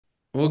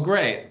Well,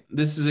 great.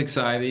 This is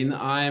exciting.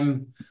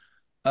 I'm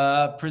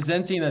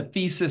presenting a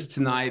thesis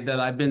tonight that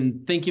I've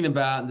been thinking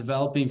about and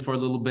developing for a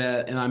little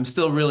bit, and I'm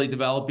still really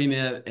developing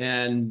it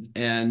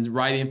and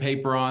writing a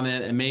paper on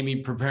it, and maybe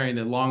preparing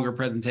a longer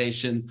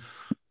presentation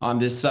on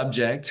this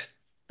subject.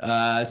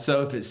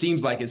 So if it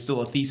seems like it's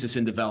still a thesis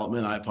in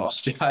development, I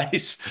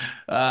apologize.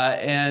 Uh,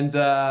 and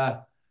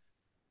uh,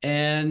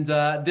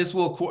 this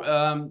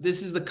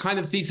is the kind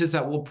of thesis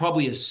that will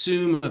probably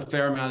assume a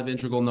fair amount of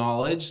integral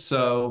knowledge.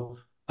 So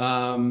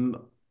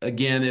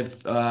again,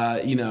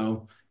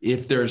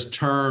 if there's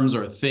terms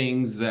or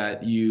things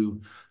that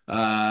you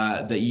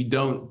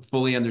don't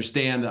fully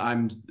understand that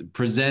I'm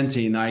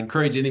presenting, I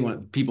encourage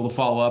people to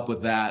follow up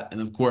with that. And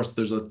of course,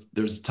 there's a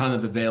ton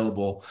of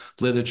available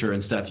literature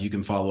and stuff you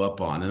can follow up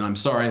on. And I'm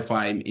sorry if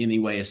I'm in any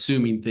way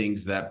assuming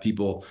things that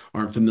people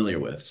aren't familiar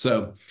with.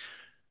 So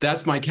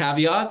that's my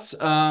caveats.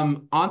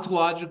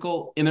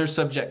 Ontological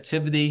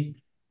intersubjectivity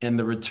and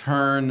the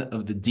return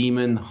of the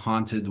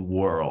demon-haunted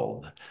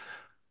world.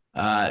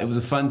 It was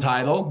a fun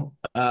title.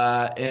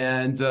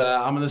 And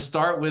I'm going to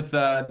start with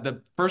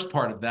the first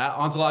part of that,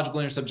 ontological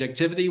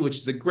intersubjectivity, which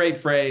is a great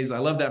phrase. I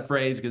love that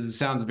phrase because it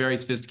sounds very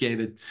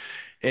sophisticated.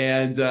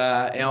 And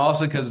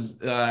also because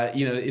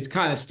it's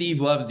kind of Steve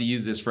loves to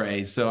use this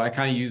phrase, so I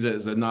kind of use it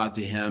as a nod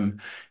to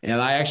him.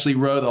 And I actually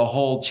wrote a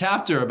whole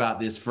chapter about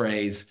this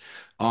phrase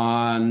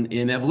on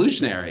in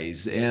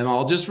evolutionaries, and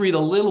I'll just read a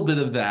little bit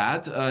of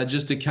that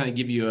just to kind of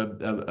give you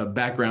a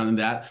background in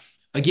that.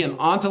 Again,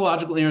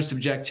 ontological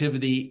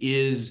intersubjectivity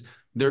is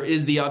there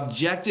is the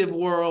objective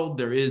world,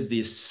 there is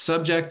the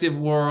subjective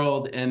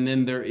world, and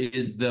then there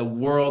is the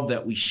world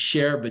that we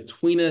share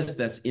between us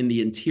that's in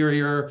the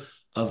interior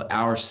of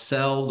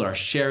ourselves, our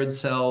shared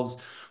selves.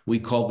 We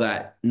call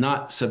that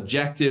not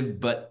subjective,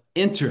 but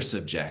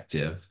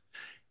intersubjective.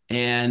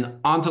 And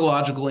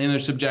ontological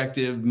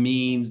intersubjective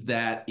means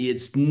that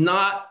it's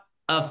not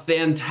a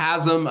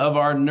phantasm of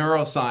our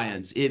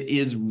neuroscience. It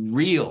is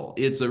real.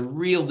 It's a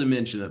real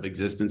dimension of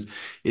existence,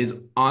 is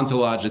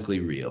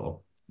ontologically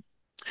real.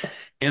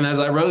 And as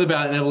I wrote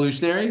about in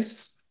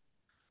Evolutionaries,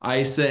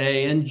 I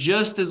say, and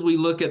just as we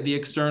look at the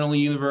external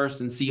universe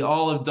and see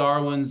all of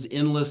Darwin's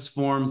endless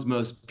forms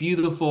most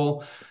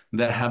beautiful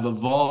that have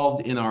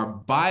evolved in our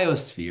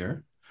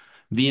biosphere,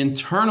 the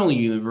internal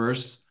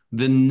universe,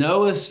 the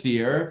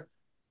noosphere,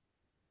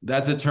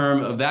 that's a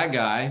term of that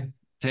guy,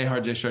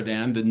 Teilhard de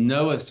Chardin, the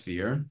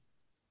noosphere.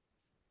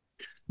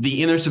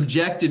 The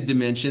intersubjective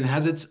dimension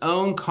has its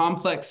own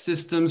complex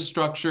systems,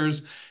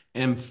 structures,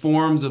 and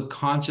forms of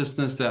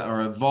consciousness that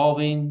are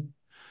evolving.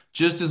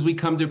 Just as we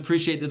come to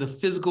appreciate that the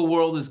physical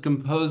world is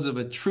composed of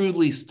a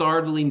truly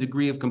startling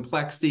degree of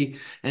complexity,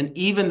 and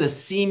even the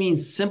seeming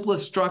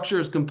simplest structure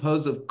is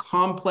composed of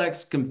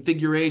complex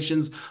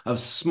configurations of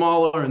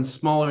smaller and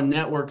smaller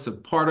networks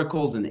of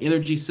particles and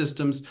energy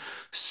systems,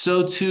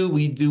 so too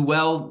we do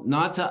well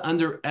not to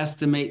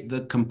underestimate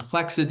the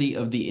complexity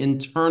of the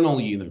internal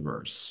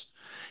universe.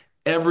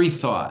 Every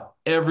thought,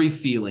 every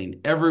feeling,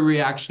 every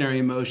reactionary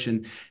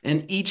emotion,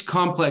 and each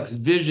complex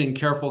vision,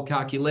 careful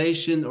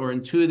calculation, or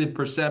intuitive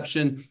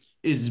perception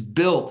is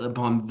built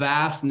upon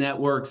vast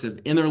networks of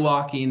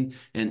interlocking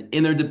and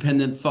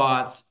interdependent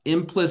thoughts,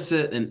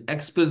 implicit and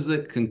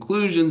explicit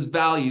conclusions,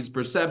 values,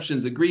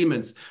 perceptions,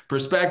 agreements,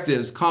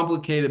 perspectives,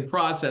 complicated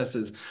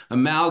processes,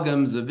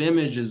 amalgams of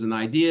images and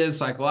ideas,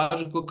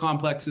 psychological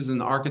complexes,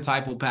 and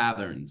archetypal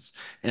patterns,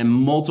 and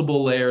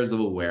multiple layers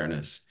of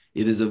awareness.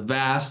 It is a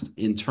vast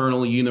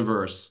internal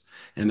universe,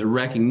 and the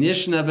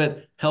recognition of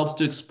it helps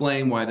to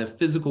explain why the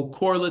physical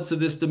correlates of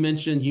this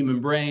dimension,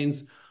 human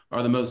brains,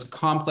 are the most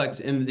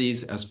complex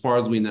entities as far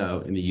as we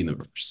know in the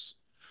universe.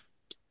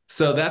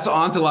 So that's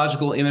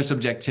ontological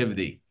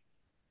intersubjectivity.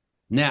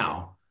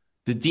 Now,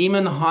 the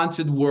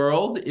demon-haunted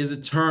world is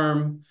a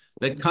term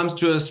that comes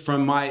to us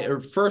from my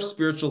first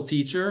spiritual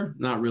teacher,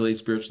 not really a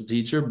spiritual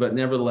teacher, but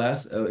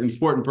nevertheless, an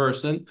important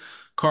person,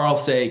 Carl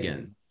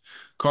Sagan.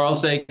 Carl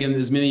Sagan,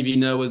 as many of you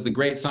know, was the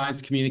great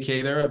science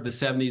communicator of the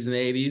 70s and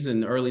 80s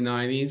and early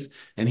 90s.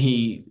 And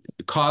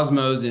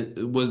Cosmos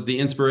was the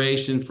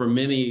inspiration for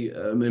many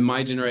in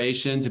my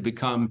generation to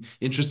become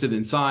interested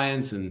in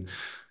science and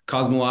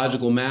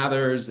cosmological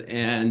matters.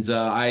 And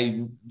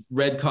I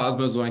read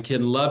Cosmos when I was a kid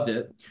and loved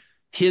it.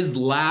 His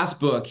last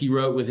book he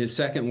wrote with his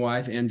second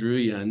wife,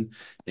 Andruyan,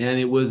 and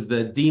it was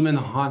The Demon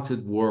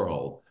Haunted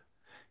World.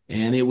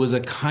 And it was a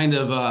kind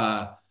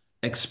of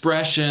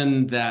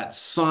expression that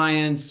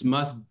science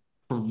must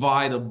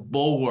provide a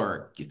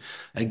bulwark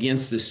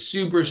against the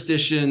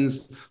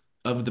superstitions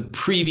of the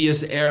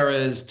previous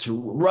eras to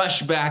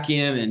rush back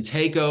in and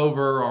take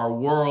over our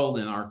world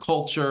and our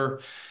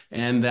culture,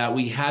 and that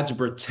we had to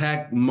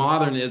protect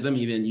modernism.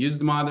 He didn't use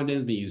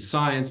modernism, he used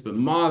science, but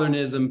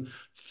modernism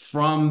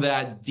from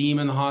that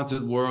demon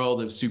haunted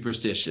world of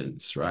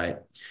superstitions, right?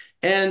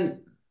 And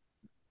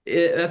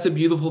that's a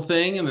beautiful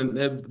thing, and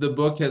the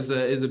book is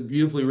a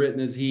beautifully written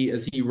as he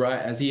is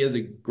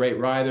a great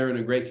writer and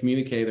a great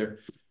communicator.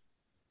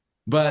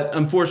 But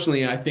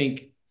unfortunately, I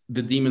think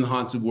the demon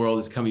haunted world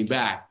is coming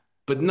back,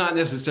 but not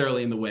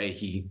necessarily in the way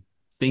he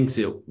thinks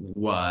it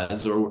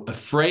was or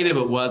afraid of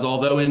it was,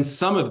 although in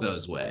some of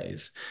those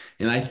ways.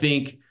 And I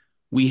think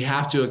we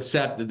have to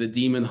accept that the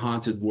demon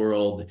haunted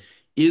world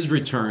is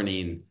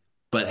returning,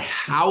 but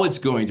how it's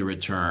going to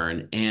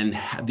return and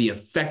the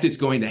effect it's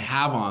going to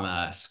have on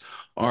us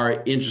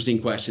are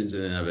interesting questions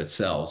in and of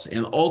itself.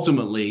 And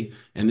ultimately,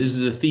 and this is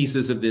the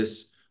thesis of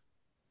this,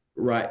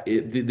 right,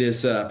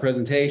 this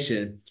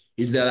presentation,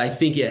 is that I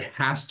think it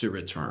has to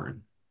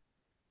return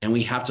and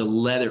we have to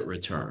let it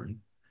return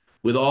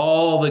with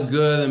all the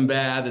good and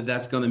bad that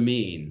that's going to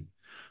mean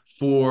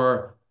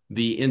for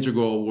the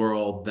integral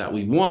world that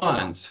we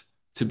want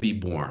to be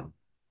born.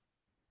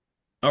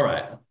 All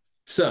right.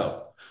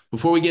 So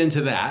before we get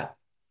into that,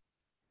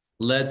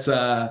 let's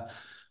uh,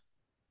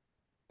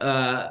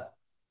 kind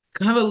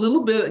of a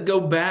little bit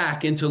go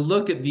back and to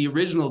look at the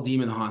original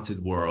demon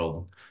haunted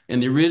world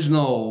and the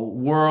original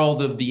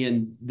world of the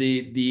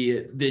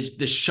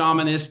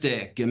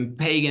shamanistic and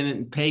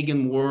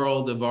pagan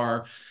world of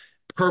our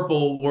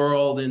purple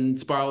world in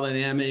spiral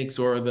dynamics,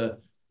 or the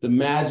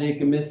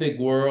magic and mythic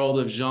world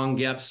of Jean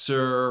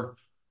Gebser,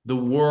 the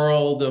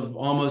world of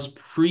almost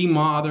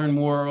pre-modern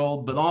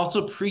world, but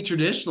also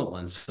pre-traditional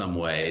in some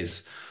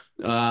ways,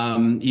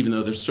 even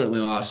though there's certainly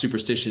a lot of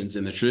superstitions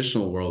in the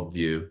traditional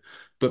worldview,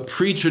 but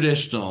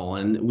pre-traditional.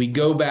 And we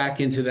go back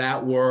into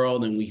that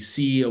world and we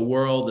see a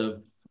world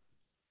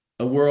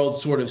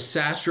sort of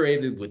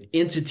saturated with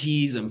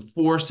entities and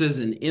forces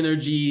and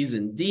energies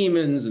and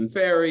demons and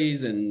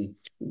fairies and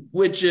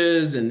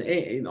witches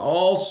and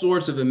all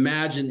sorts of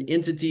imagined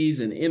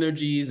entities and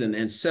energies and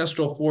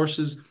ancestral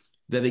forces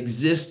that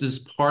exist as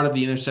part of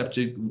the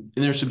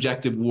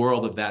intersubjective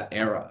world of that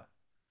era.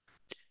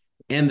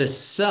 And the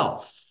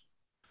self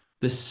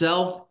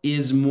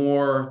is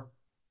more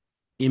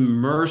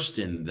immersed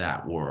in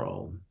that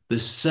world. The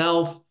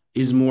self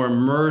is more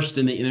immersed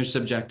in the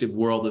intersubjective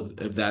world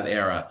of that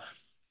era.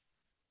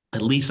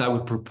 At least I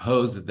would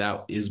propose that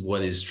that is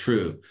what is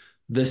true.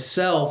 The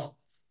self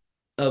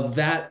of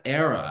that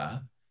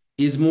era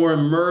is more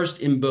immersed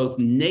in both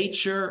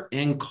nature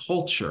and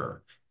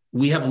culture.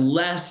 We have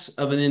less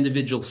of an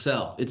individual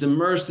self. It's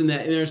immersed in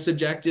that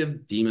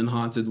intersubjective, demon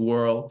haunted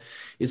world.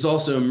 It's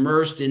also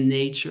immersed in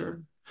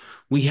nature.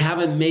 We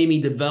haven't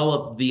maybe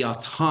developed the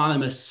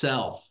autonomous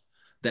self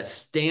that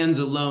stands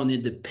alone,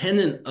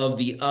 independent of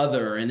the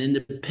other, and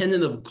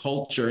independent of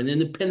culture, and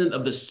independent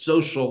of the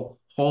social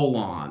hold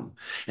on,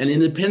 and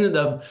independent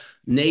of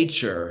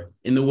nature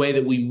in the way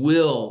that we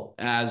will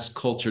as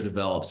culture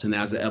develops and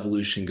as the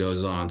evolution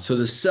goes on. So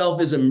the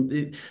self is,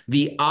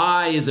 the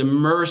I is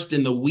immersed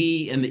in the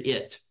we and the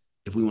it,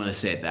 if we want to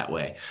say it that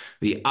way.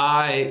 The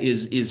I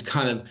is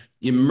kind of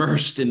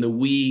immersed in the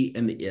we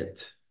and the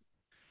it.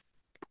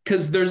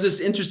 Because there's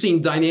this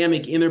interesting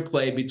dynamic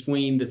interplay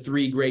between the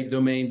three great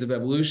domains of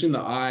evolution,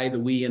 the I, the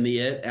we, and the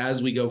it,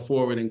 as we go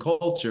forward in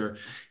culture.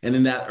 And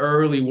in that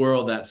early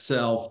world, that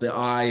self, the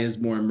I is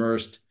more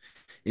immersed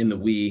in the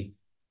we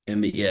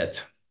and the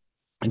it.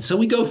 And so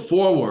we go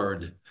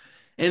forward.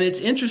 And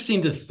it's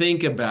interesting to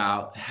think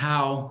about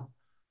how,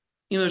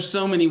 there's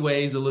so many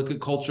ways to look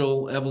at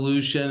cultural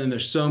evolution, and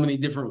there's so many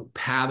different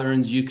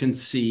patterns you can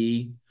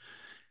see.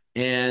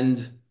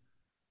 And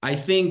I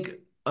think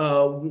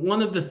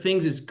one of the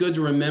things that's good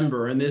to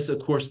remember, and this, of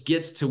course,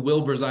 gets to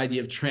Wilber's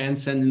idea of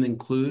transcend and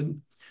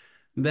include,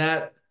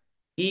 that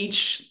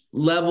each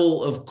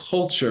level of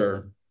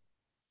culture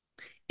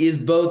is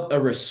both a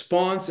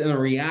response and a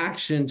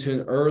reaction to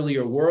an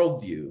earlier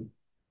worldview,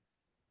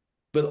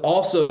 but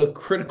also a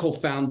critical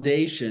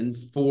foundation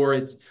for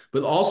its,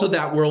 but also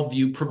that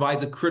worldview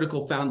provides a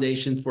critical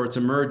foundation for its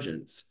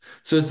emergence.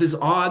 So it's this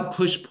odd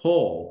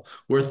push-pull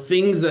where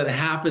things that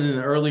happen in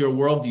an earlier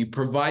worldview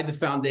provide the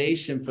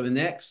foundation for the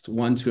next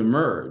one to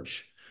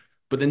emerge.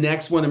 But the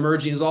next one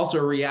emerging is also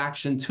a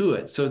reaction to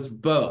it. So it's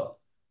both,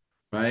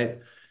 right?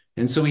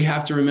 And so we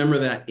have to remember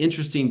that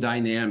interesting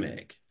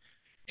dynamic.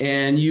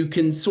 And you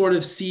can sort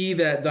of see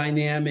that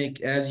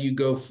dynamic as you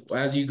go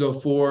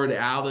forward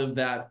out of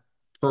that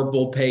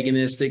purple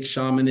paganistic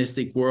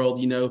shamanistic world.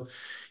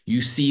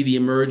 You see the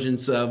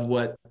emergence of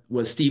what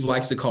Steve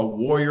likes to call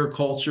warrior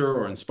culture,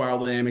 or in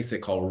spiral dynamics they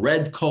call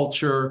red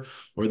culture,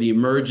 or the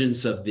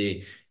emergence of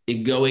the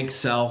egoic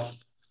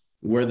self,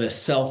 where the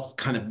self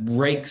kind of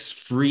breaks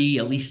free,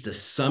 at least to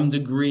some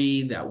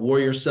degree, that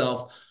warrior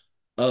self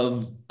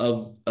of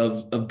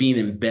being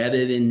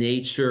embedded in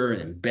nature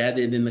and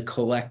embedded in the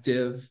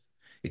collective.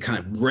 It kind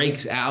of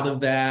breaks out of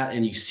that,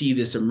 and you see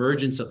this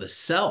emergence of the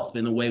self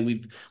in a way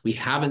we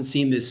haven't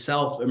seen this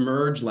self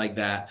emerge like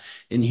that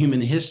in human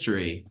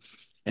history.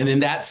 And then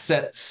that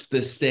sets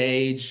the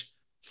stage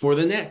for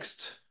the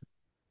next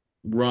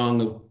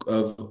rung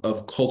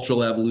of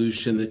cultural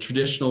evolution, the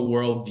traditional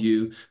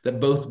worldview that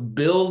both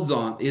builds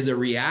on, is a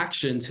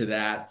reaction to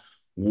that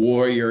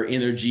warrior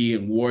energy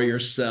and warrior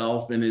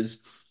self, and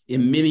is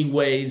in many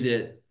ways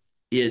it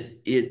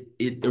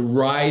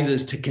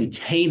arises to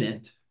contain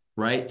it,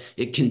 right?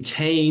 It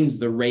contains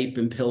the rape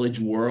and pillage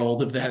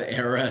world of that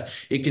era.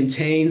 It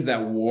contains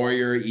that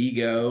warrior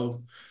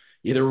ego.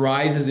 It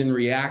arises in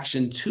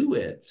reaction to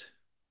it,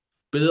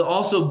 but it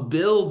also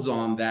builds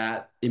on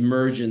that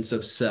emergence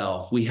of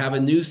self. We have a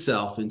new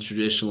self in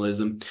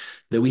traditionalism,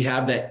 that we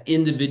have that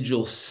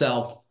individual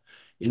self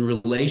in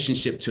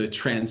relationship to a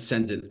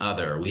transcendent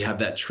other. We have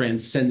that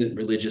transcendent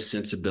religious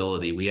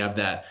sensibility. We have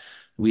that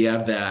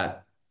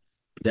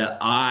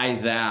I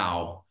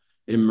thou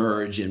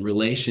emerge in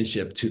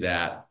relationship to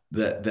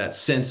that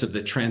sense of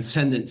the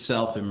transcendent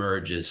self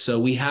emerges. So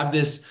we have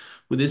this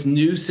with this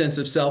new sense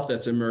of self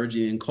that's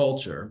emerging in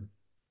culture.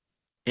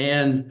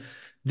 And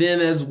then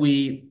as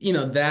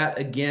that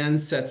again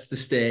sets the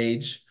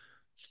stage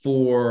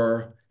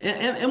for,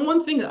 and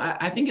one thing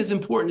I think is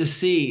important to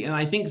see, and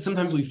I think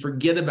sometimes we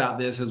forget about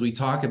this as we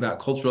talk about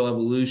cultural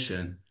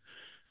evolution.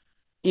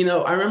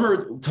 I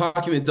remember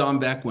talking with Don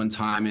Beck one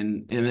time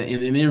in an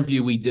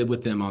interview we did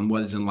with him on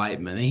what is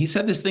enlightenment. And he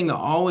said this thing that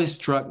always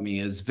struck me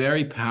as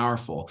very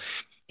powerful.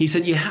 He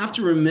said, you have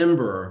to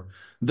remember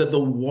that the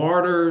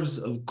waters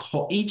of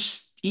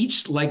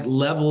each like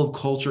level of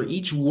culture,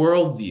 each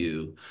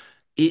worldview,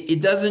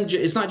 it doesn't,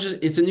 it's not just,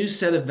 it's a new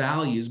set of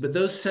values, but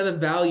those set of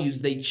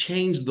values, they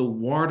change the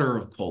water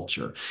of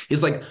culture.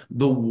 It's like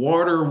the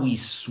water we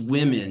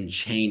swim in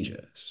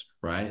changes,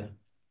 right?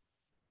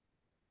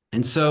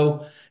 And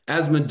so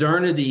as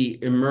modernity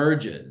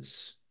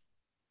emerges,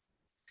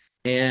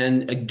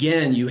 and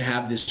again, you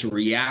have this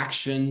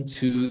reaction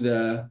to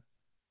the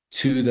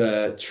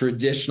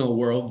traditional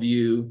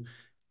worldview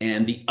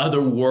and the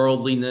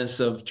otherworldliness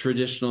of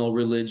traditional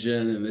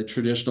religion and the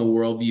traditional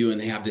worldview,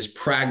 and they have this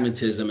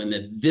pragmatism and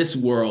that this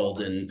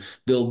world and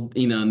build,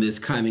 and this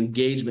kind of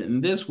engagement in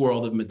this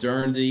world of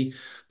modernity.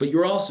 But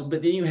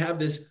then you have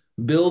this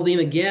building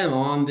again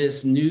on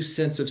this new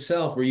sense of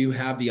self where you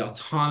have the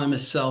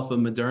autonomous self of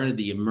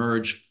modernity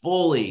emerge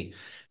fully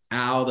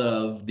out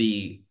of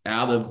the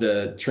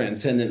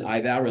transcendent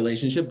I thou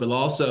relationship, but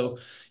also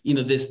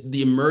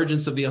the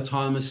emergence of the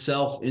autonomous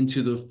self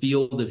into the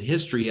field of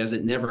history as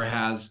it never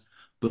has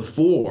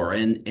before,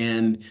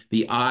 and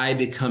the I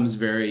becomes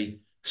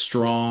very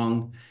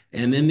strong,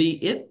 and then the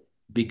it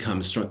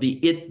becomes strong. The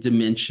it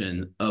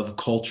dimension of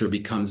culture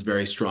becomes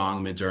very strong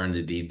in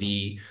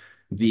modernity.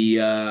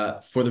 The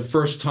for the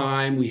first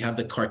time we have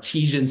the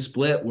Cartesian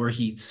split where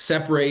he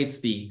separates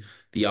the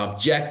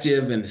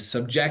objective and the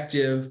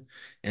subjective.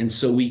 And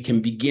so we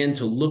can begin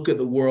to look at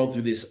the world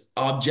through this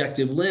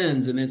objective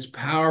lens, and it's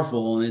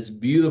powerful and it's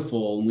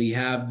beautiful.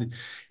 And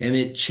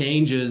it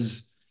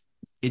changes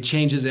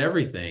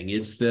everything.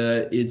 We've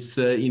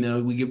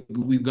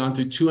gone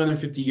through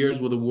 250 years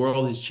where the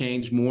world has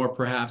changed more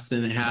perhaps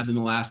than it had in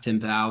the last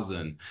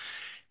 10,000.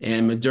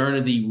 And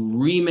modernity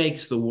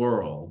remakes the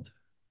world,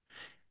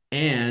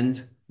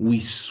 and we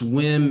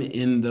swim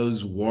in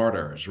those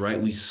waters,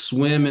 right? We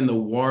swim in the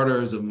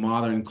waters of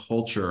modern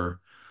culture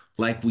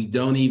like we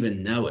don't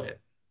even know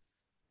it.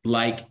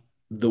 Like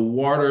the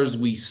waters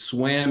we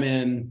swam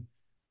in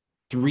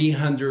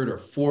 300 or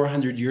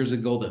 400 years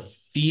ago, the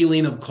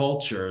feeling of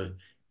culture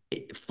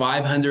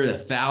 500,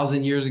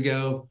 1,000 years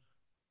ago,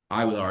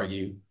 I would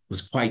argue,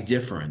 was quite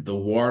different. The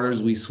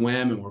waters we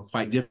swam in were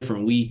quite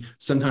different. We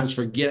sometimes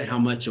forget how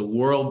much a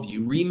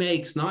worldview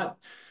remakes, not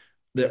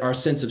that our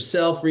sense of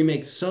self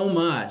remakes so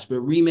much, but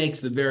remakes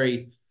the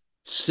very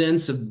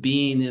sense of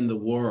being in the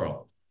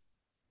world.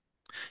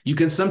 You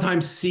can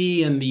sometimes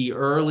see in the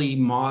early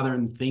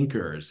modern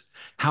thinkers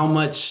how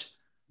much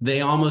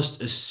they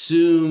almost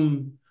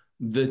assume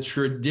the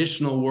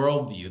traditional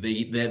worldview,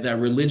 that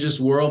religious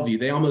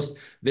worldview.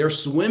 They're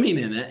swimming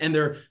in it, and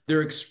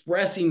they're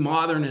expressing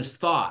modernist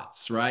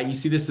thoughts, right? You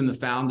see this in the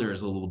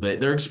founders a little bit.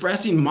 They're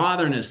expressing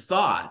modernist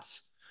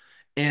thoughts,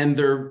 and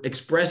they're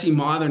expressing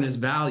modernist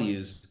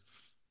values,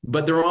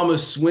 but they're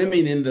almost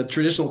swimming in the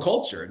traditional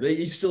culture.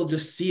 You still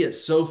just see it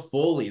so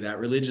fully. That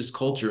religious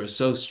culture is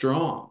so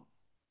strong.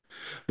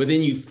 But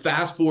then you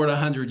fast forward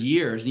 100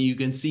 years and you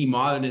can see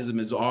modernism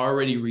has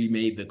already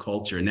remade the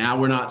culture. Now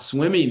we're not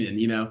swimming in,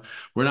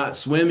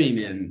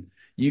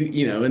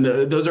 in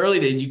those early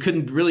days, you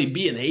couldn't really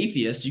be an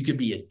atheist. You could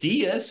be a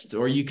deist,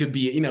 or you could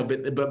be,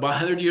 but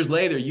 100 years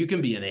later, you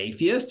can be an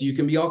atheist. You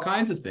can be all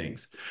kinds of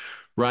things,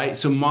 right?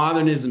 So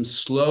modernism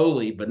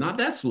slowly, but not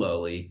that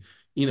slowly,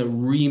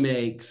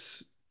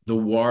 remakes the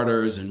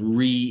waters and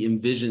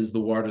re-envisions the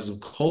waters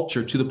of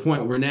culture to the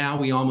point where now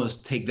we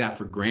almost take that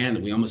for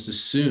granted. We almost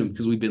assume,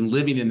 because we've been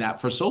living in that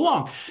for so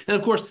long. And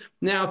of course,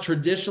 now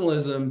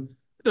traditionalism,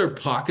 there are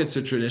pockets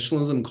of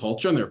traditionalism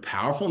culture, and they're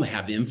powerful and they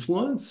have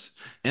influence.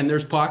 And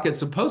there's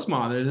pockets of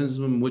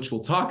postmodernism, which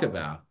we'll talk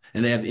about,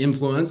 and they have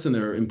influence and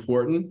they're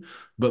important.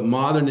 But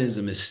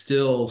modernism is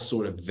still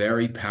sort of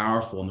very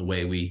powerful in the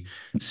way we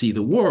see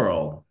the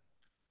world.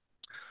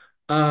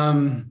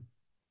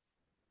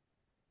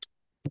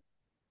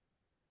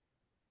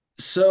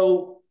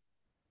 So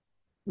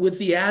with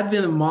the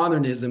advent of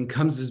modernism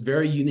comes this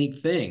very unique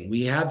thing.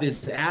 We have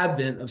this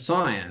advent of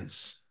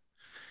science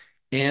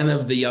and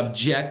of the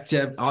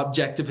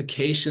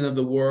objectification of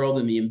the world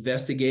and the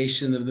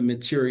investigation of the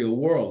material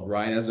world,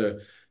 right? As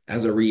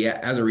a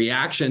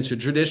reaction to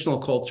traditional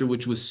culture,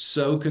 which was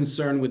so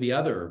concerned with the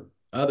other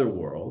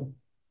world.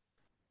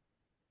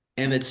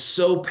 And it's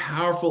so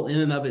powerful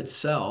in and of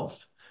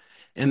itself.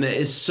 and that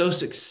is so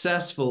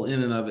successful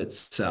in and of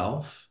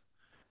itself,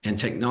 and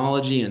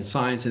technology and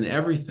science and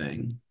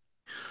everything.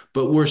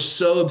 But we're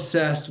so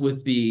obsessed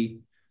with the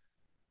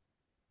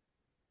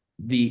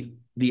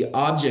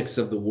objects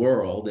of the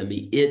world and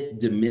the it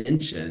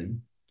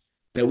dimension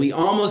that we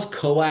almost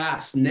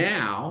collapse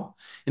now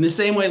in the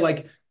same way,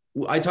 like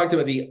I talked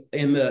about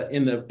in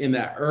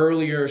that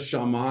earlier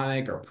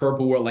shamanic or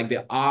purple world, like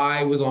the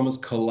I was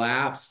almost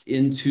collapsed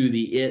into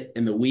the it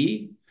and the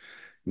we.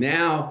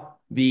 Now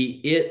the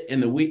it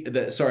and the we,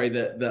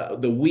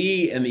 the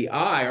we and the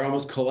I are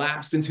almost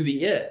collapsed into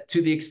the it,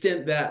 to the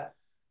extent that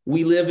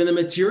we live in a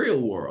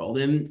material world.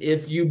 And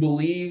if you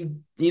believe,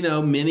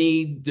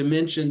 many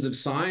dimensions of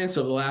science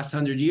over the last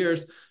 100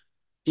 years,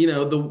 we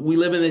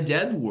live in a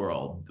dead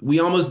world. We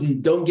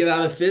almost don't get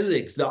out of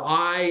physics.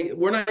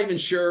 We're not even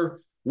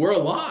sure we're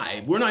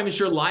alive. We're not even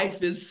sure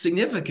life is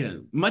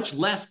significant, much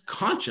less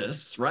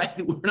conscious, right?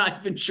 We're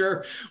not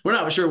sure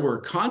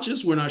we're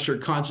conscious. We're not sure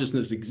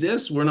consciousness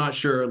exists. We're not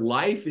sure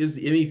life is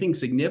anything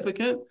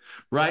significant,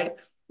 right?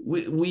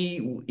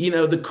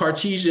 The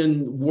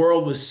Cartesian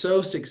world was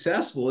so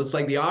successful. It's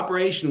like the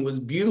operation was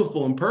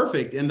beautiful and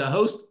perfect, and the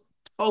host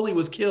totally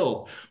was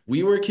killed.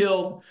 We were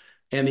killed,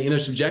 and the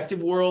intersubjective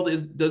world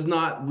does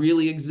not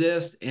really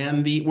exist,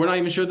 and we're not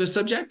even sure the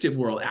subjective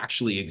world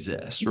actually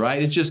exists,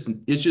 right? It's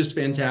just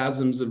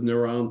phantasms of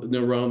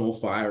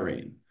neuronal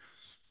firing,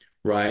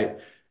 right?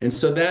 And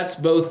so that's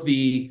both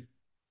the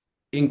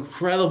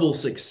incredible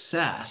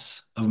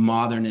success of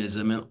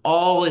modernism and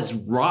all its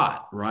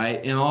rot, right?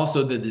 And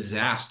also the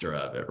disaster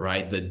of it,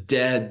 right? The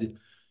dead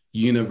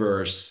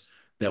universe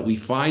that we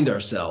find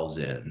ourselves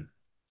in.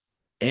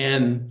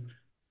 And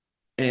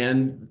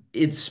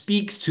it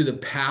speaks to the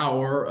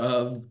power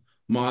of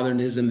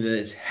modernism that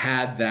it's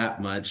had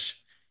that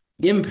much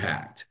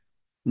impact.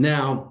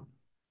 Now,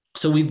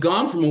 so we've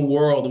gone from a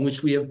world in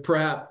which we have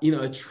perhaps,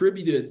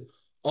 attributed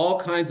all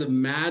kinds of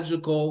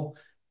magical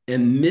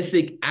and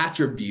mythic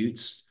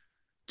attributes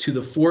to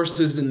the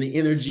forces and the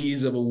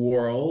energies of a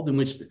world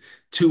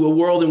to a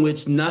world in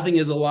which nothing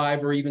is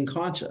alive or even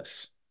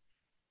conscious,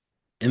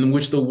 and in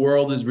which the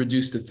world is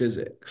reduced to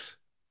physics.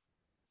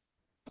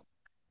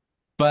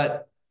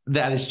 But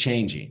that is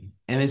changing,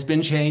 and it's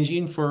been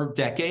changing for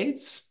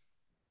decades,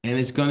 and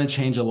it's going to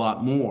change a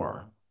lot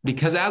more.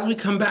 Because as we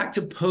come back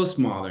to the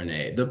postmodern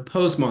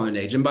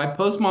age, and by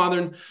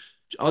postmodern,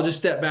 I'll just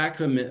step back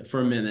for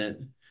a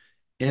minute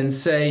and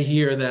say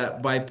here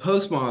that by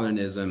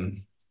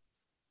postmodernism,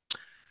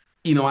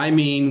 I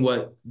mean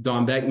what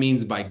Don Beck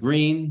means by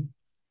green,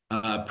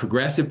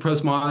 progressive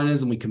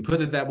postmodernism. We can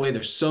put it that way.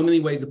 There's so many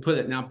ways to put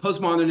it. Now,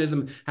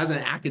 postmodernism has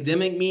an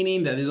academic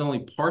meaning that is only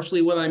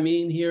partially what I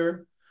mean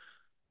here.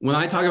 When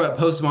I talk about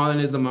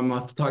postmodernism, I'm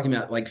not talking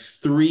about like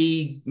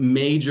three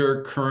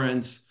major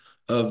currents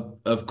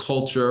of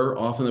culture,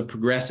 often a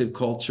progressive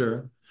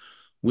culture,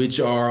 which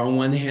are on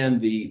one hand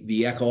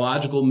the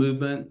ecological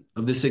movement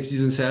of the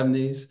 60s and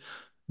 70s,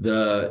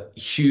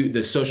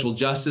 the social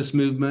justice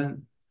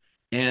movement,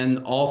 and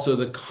also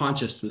the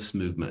consciousness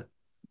movement,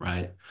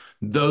 right?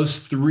 Those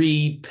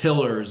three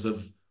pillars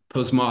of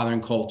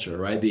postmodern culture,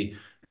 right? The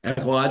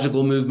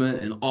ecological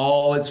movement in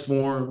all its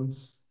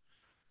forms,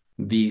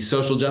 the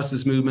social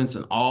justice movements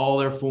in all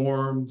their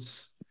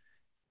forms,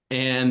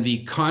 and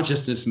the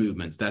consciousness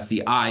movements, that's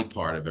the I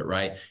part of it,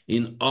 right?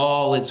 In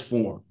all its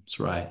forms,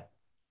 right?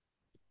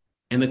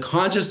 And the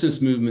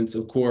consciousness movements,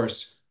 of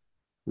course,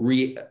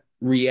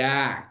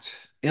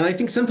 react. And I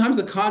think sometimes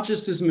the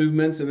consciousness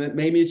movements, and that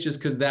maybe it's just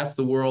because that's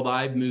the world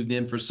I've moved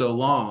in for so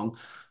long,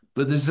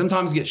 but they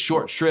sometimes get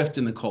short shrift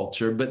in the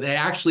culture, but they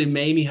actually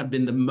maybe have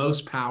been the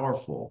most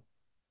powerful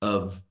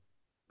of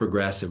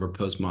progressive or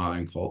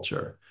postmodern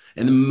culture,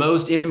 and the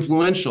most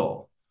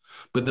influential,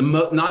 but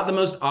not the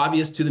most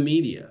obvious to the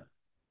media.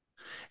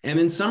 And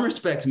in some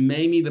respects,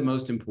 maybe the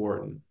most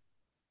important.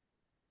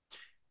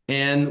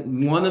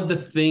 And one of the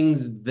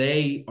things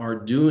they are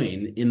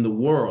doing in the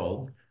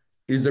world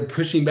is they're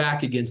pushing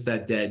back against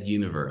that dead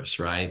universe,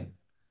 right?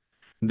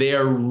 They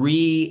are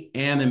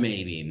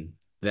reanimating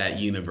that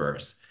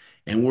universe.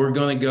 And we're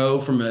going to go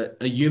from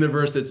a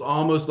universe that's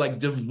almost like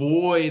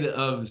devoid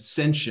of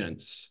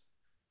sentience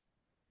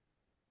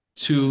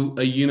to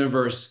a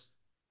universe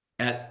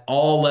at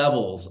all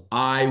levels,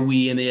 I,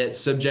 we, and it,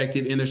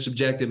 subjective,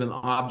 intersubjective, and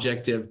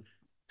objective,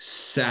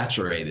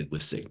 saturated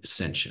with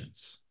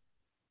sentience.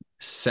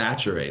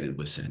 Saturated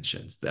with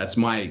sentience. That's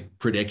my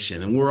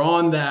prediction. And we're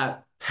on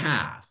that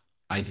path,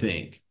 I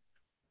think.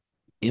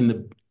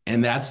 And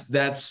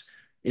that's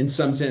in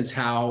some sense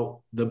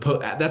how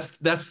that's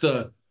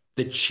the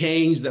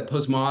change that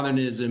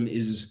postmodernism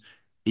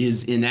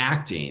is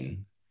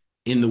enacting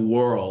in the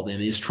world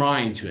and is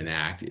trying to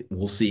enact.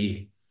 We'll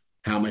see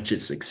how much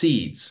it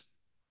succeeds.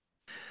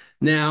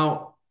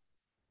 Now,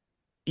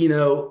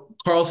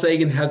 Carl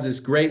Sagan has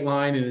this great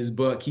line in his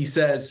book. He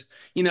says,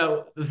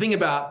 the thing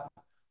about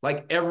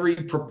like every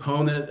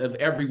proponent of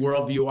every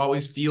worldview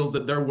always feels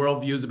that their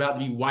worldview is about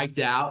to be wiped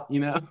out.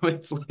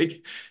 It's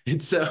like,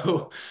 and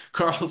so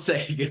Carl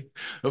Sagan,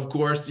 of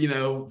course,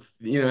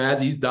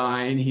 as he's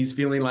dying, he's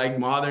feeling like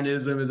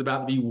modernism is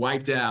about to be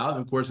wiped out.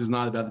 Of course, it's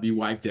not about to be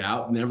wiped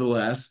out.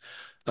 Nevertheless,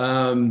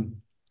 um,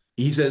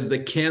 he says the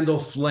candle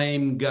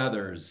flame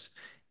gutters,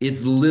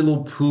 its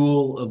little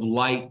pool of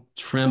light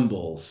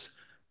trembles,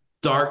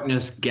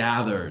 darkness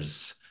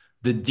gathers,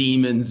 the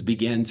demons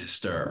begin to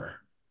stir.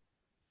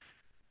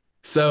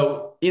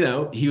 So,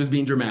 he was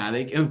being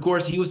dramatic. And of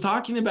course, he was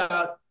talking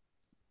about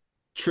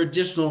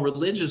traditional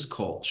religious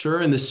culture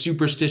and the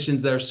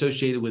superstitions that are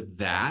associated with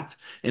that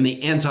and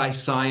the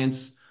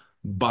anti-science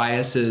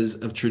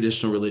biases of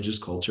traditional religious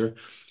culture.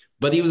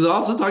 But he was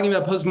also talking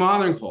about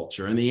postmodern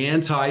culture and the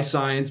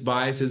anti-science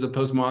biases of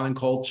postmodern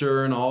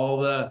culture and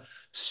all the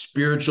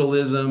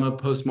spiritualism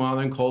of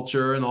postmodern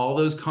culture and all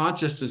those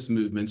consciousness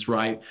movements,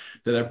 right,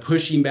 that are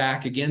pushing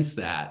back against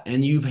that.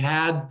 And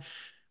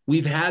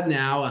we've had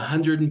now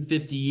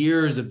 150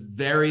 years of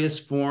various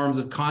forms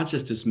of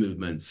consciousness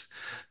movements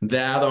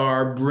that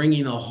are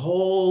bringing a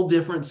whole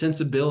different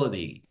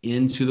sensibility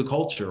into the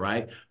culture,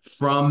 right?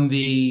 From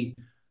the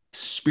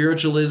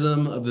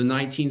spiritualism of the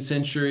 19th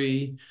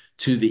century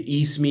to the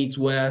East meets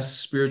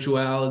West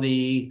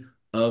spirituality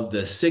of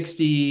the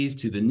 60s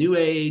to the New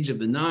Age of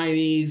the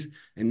 90s,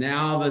 and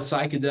now the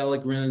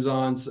psychedelic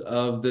renaissance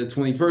of the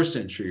 21st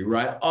century,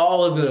 right?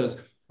 All of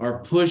those are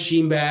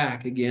pushing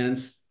back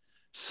against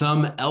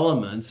some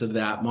elements of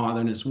that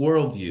modernist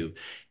worldview.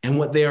 And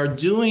what they are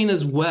doing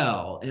as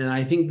well, and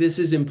I think this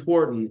is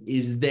important,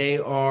 is they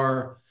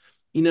are,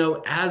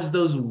 as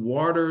those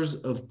waters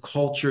of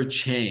culture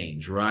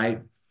change,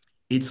 right?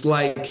 It's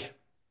like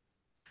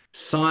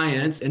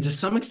science, and to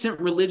some extent,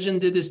 religion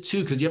did this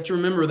too, because you have to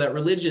remember that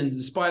religion,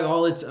 despite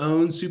all its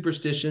own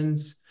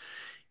superstitions,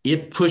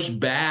 it pushed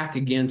back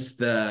against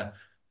the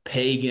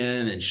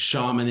pagan and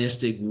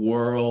shamanistic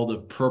world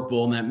of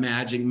purple and that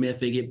magic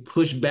mythic. It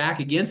pushed back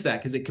against that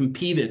because it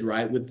competed,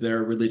 right, with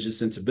their religious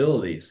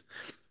sensibilities.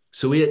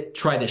 So it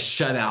tried to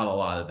shut out a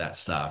lot of that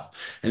stuff.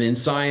 And then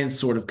science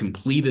sort of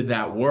completed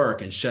that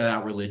work and shut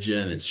out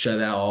religion and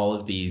shut out all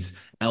of these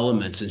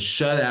elements and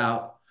shut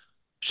out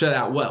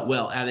what?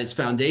 Well, at its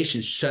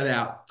foundation, shut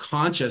out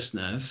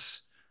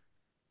consciousness,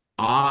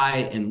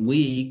 I and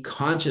we,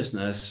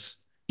 consciousness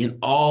in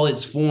all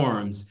its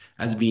forms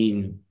as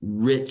being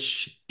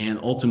rich and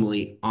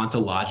ultimately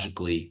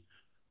ontologically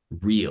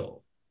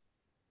real.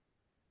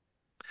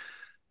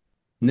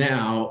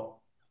 Now,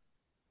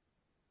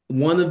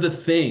 one of the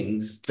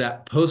things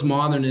that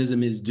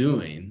postmodernism is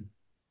doing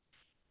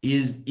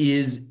is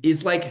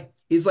like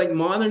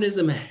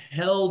modernism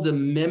held a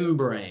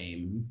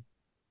membrane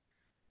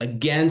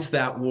against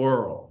that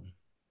world,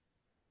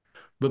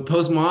 but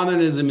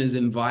postmodernism is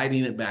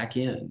inviting it back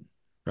in,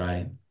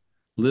 right?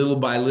 Little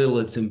by little,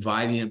 it's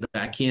inviting it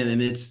back in.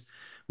 And it's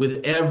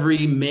with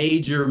every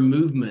major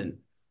movement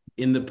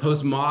in the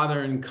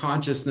postmodern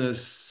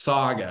consciousness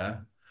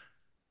saga,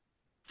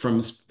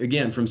 from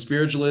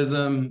spiritualism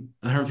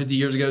 150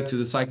 years ago to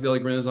the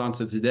psychedelic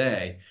renaissance of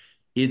today,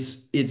 it's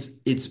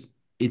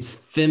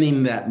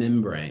thinning that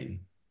membrane,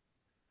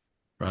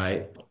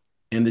 right?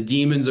 And the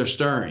demons are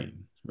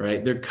stirring,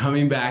 right? They're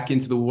coming back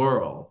into the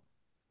world.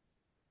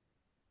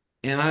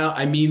 And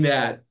I mean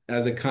that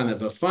as a kind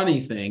of a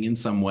funny thing in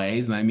some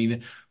ways, and I mean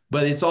it,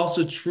 but it's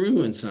also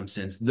true in some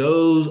sense.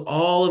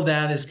 All of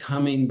that is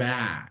coming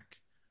back,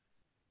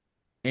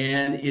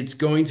 and it's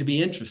going to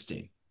be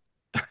interesting.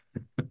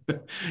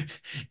 And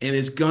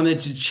it's going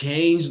to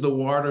change the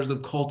waters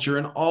of culture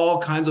in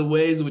all kinds of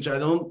ways, which I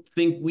don't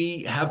think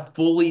we have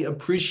fully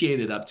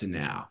appreciated up to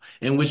now,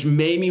 and which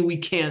maybe we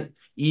can't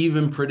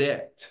even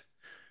predict.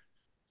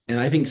 And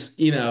I think,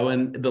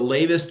 and the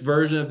latest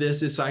version of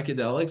this is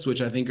psychedelics,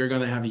 which I think are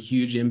going to have a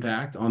huge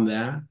impact on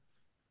that.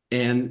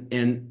 And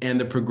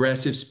the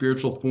progressive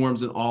spiritual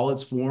forms in all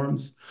its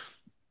forms.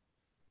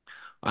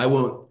 I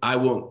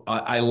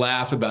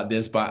laugh about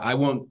this, but I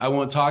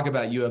won't talk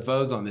about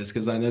UFOs on this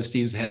because I know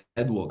Steve's head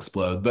will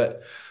explode.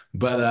 But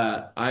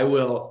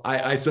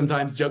I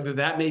sometimes joke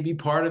that may be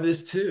part of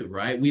this too,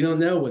 right? We don't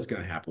know what's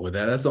going to happen with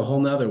that. That's a whole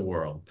nother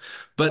world.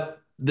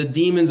 But the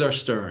demons are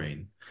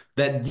stirring.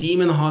 That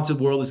demon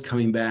haunted world is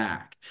coming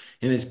back,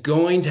 and it's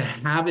going to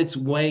have its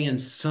way in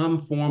some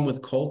form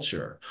with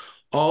culture.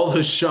 All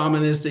those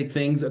shamanistic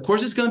things, of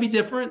course, it's going to be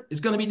different. It's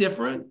going to be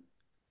different.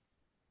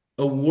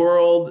 A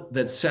world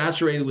that's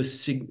saturated with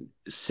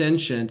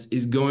sentience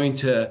is going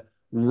to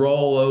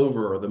roll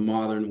over the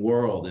modern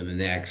world in the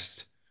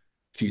next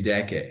few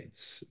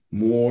decades,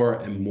 more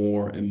and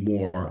more and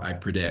more, I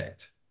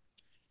predict.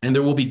 And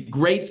there will be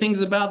great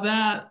things about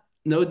that,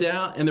 no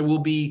doubt, and there will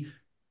be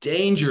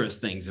dangerous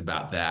things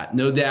about that,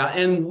 no doubt,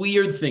 and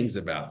weird things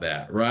about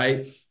that,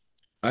 right?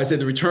 I said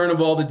the return of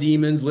all the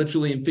demons,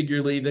 literally and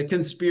figuratively, the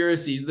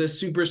conspiracies, the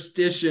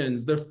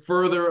superstitions, the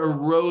further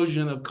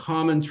erosion of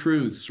common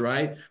truths,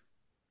 right?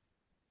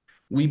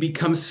 We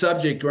become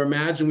subject, or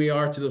imagine we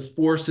are, to the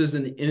forces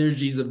and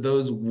energies of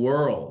those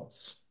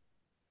worlds.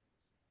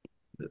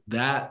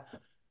 That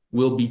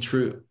will be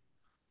true.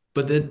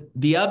 But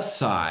the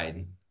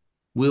upside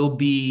will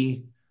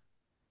be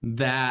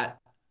that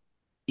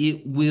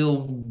it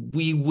will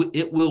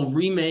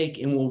remake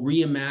and will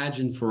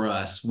reimagine for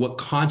us what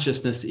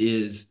consciousness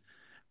is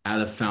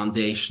at a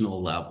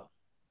foundational level.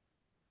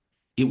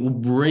 It will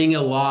bring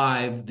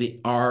alive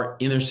our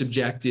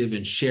intersubjective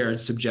and shared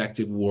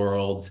subjective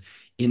worlds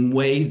in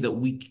ways that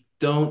we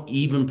don't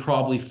even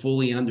probably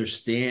fully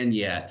understand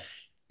yet.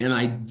 And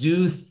I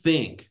do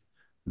think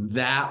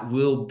that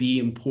will be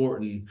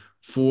important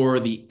for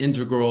the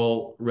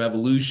integral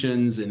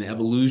revolutions and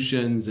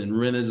evolutions and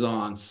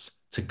renaissance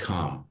to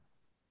come.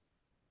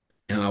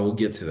 And I will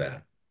get to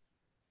that.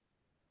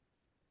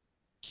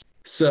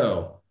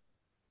 So,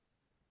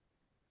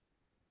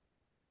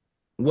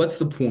 what's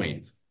the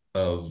point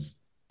of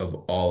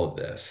all of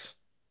this?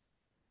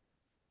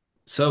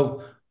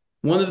 So,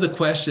 one of the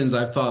questions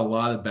I've thought a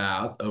lot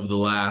about over the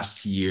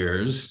last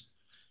years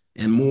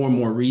and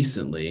more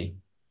recently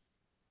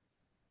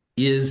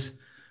is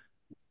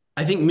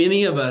I think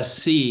many of us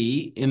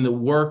see in the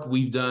work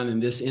we've done in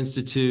this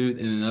institute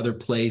and in other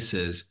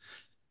places,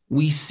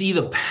 we see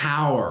the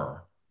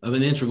power of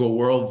an integral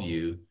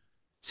worldview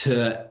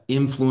to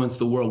influence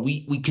the world.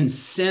 We can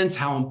sense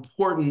how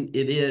important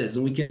it is,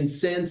 and we can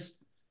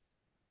sense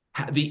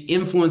the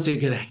influence it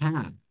could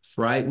have,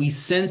 right? We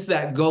sense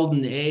that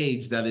golden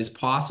age that is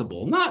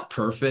possible. Not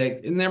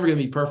perfect, it's never going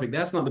to be perfect.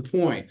 That's not the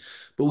point.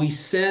 But we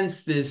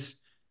sense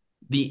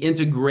the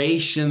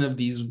integration of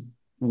these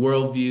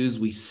worldviews.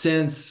 We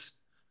sense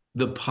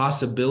the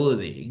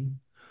possibility.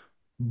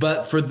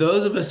 But for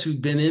those of us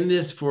who've been in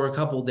this for a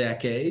couple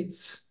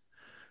decades,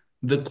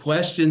 the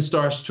question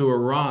starts to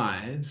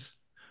arise,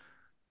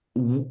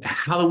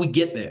 how do we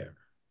get there?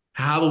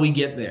 How do we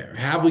get there?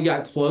 Have we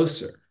got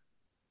closer?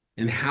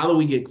 And how do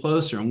we get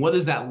closer? And what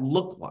does that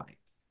look like?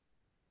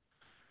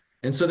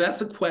 And so that's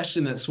the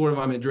question that sort of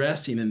I'm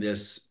addressing in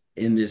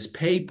this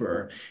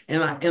paper.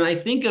 And I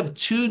think of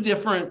two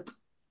different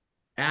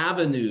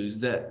avenues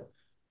that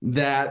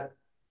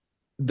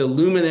the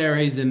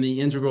luminaries in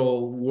the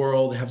integral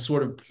world have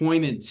sort of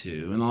pointed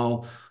to. And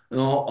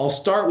I'll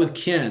start with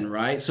Ken,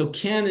 right? So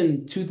Ken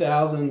in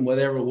 2000,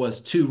 whatever it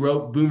was, two,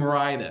 wrote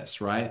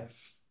Boomeritis, right?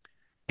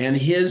 And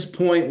his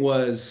point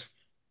was,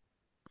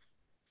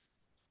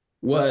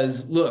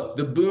 look,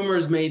 the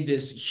boomers made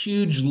this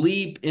huge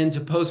leap into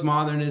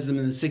postmodernism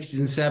in the 60s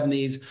and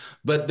 70s,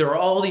 but there are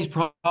all these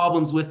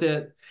problems with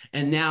it.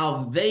 And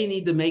now they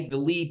need to make the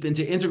leap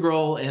into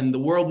integral and the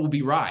world will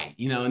be right,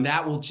 and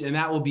that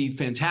will be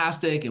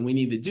fantastic. And we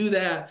need to do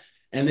that.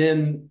 And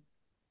then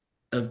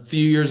a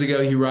few years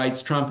ago, he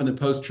writes Trump in the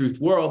Post-Truth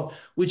World,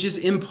 which is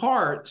in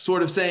part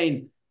sort of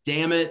saying,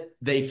 damn it,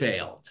 they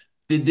failed.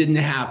 It didn't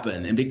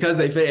happen. And because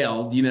they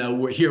failed,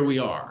 here we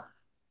are.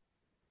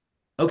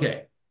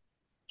 Okay.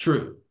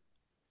 True.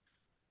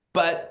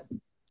 But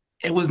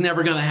it was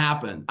never going to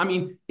happen. I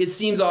mean, it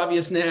seems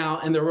obvious now,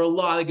 and there were a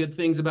lot of good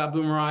things about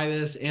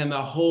boomeritis and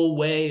the whole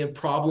way of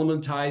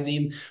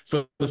problematizing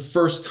for the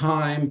first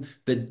time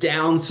the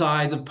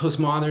downsides of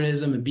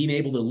postmodernism and being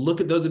able to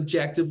look at those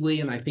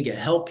objectively. And I think it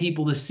helped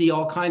people to see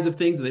all kinds of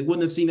things that they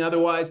wouldn't have seen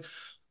otherwise.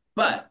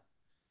 But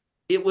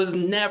it was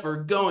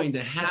never going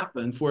to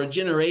happen for a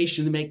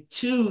generation to make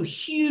two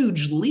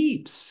huge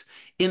leaps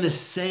in the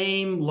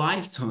same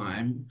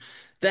lifetime.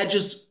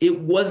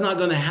 It was not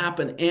going to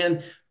happen.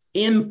 And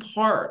in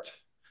part,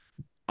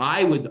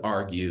 I would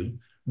argue,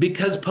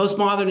 because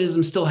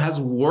postmodernism still has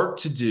work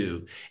to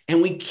do.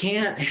 And we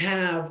can't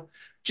have,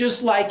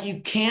 just like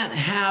you can't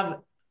have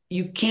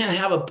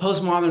a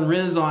postmodern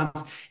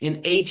renaissance in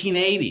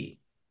 1880.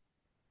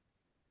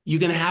 You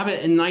can have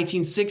it in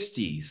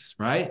 1960s,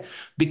 right?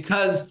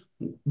 Because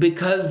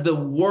the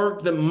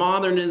work that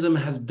modernism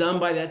has done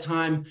by that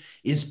time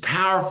is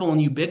powerful and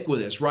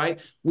ubiquitous, right?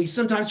 We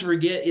sometimes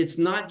forget it's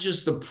not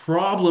just the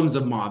problems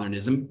of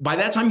modernism. By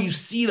that time, you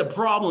see the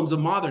problems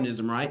of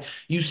modernism, right?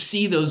 You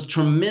see those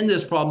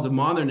tremendous problems of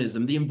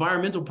modernism. The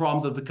environmental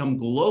problems have become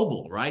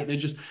global, right?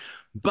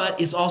 But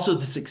it's also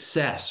the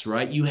success,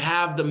 right? You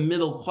have the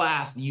middle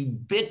class, the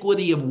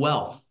ubiquity of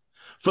wealth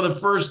for the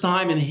first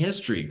time in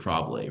history,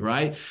 probably,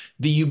 right?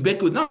 The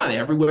ubiquity, not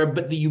everywhere,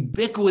 but the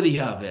ubiquity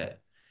of it.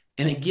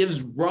 And it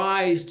gives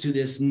rise to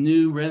this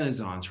new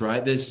renaissance,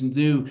 right?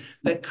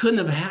 That couldn't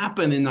have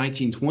happened in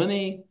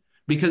 1920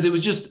 because it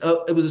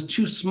was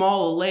too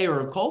small a layer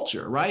of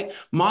culture, right?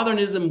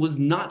 Modernism was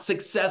not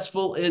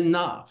successful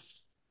enough.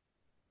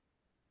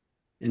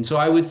 And so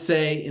I would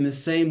say in the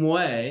same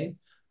way,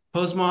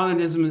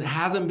 postmodernism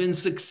hasn't been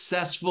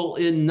successful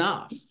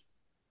enough.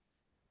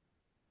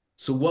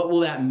 So what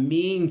will that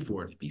mean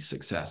for it to be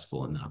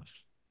successful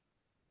enough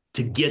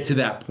to get to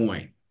that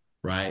point,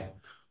 right?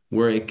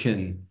 Where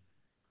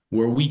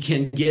we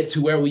can get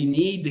to where we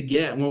need to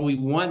get, where we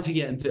want to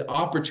get, into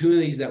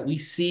opportunities that we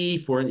see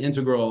for an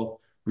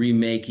integral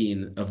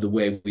remaking of the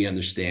way we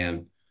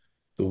understand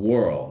the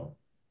world.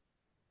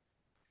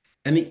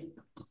 And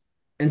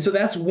so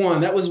that's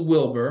one. That was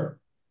Wilbur.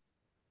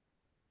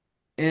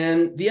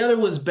 And the other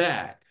was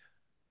Beck,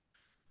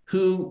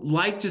 who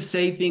liked to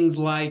say things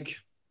like,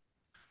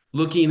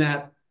 looking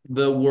at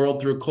the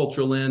world through a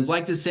cultural lens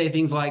like to say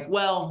things like,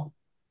 well,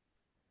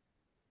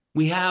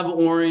 we have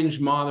orange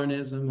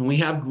modernism and we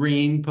have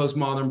green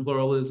postmodern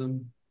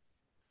pluralism.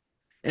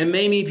 And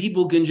maybe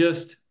people can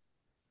just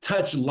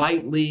touch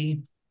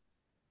lightly,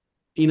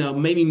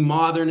 maybe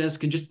modernists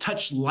can just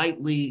touch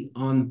lightly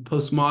on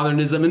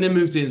postmodernism and then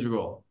move to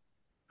integral,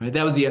 right?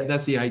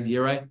 That's the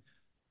idea, right?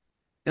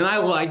 And I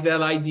like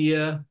that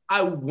idea.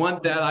 I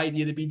want that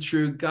idea to be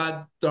true.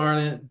 God darn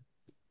it.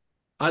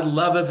 I'd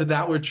love it if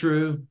that were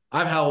true.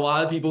 I've had a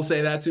lot of people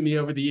say that to me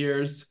over the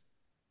years.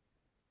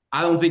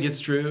 I don't think it's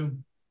true.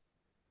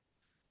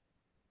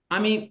 I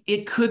mean,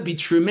 it could be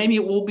true. Maybe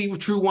it will be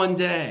true one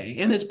day,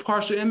 and it's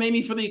partial, and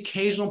maybe for the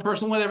occasional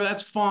person, whatever,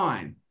 that's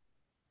fine.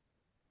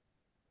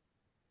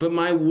 But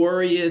my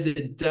worry is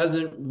it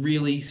doesn't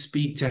really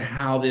speak to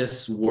how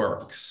this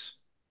works.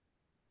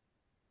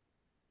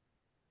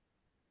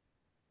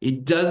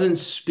 It doesn't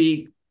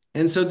speak.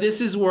 And so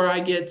this is where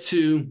I get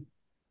to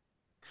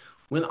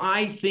when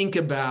I think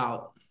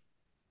about,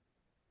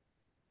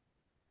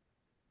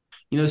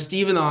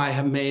 Steve and I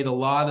have made a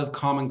lot of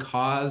common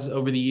cause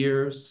over the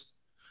years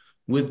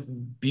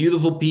with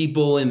beautiful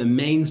people in the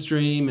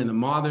mainstream, in the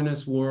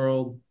modernist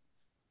world,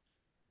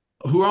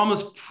 who are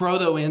almost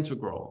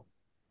proto-integral.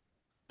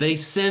 They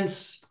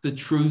sense the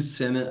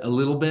truths in it a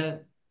little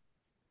bit,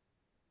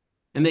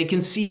 and they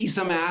can see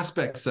some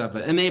aspects of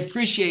it, and they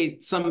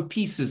appreciate some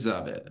pieces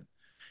of it.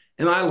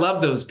 And I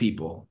love those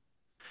people,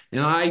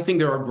 and I think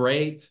they're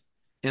great.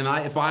 And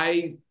if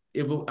I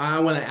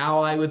want to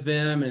ally with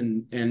them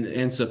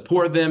and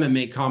support them and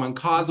make common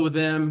cause with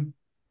them,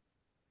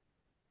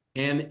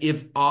 and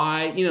if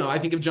I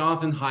think of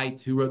Jonathan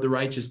Haidt, who wrote The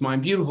Righteous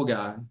Mind, beautiful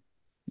guy.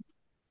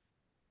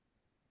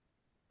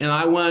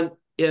 And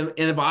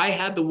if I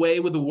had the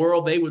way with the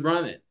world, they would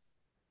run it.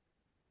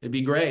 It'd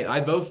be great.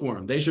 I'd vote for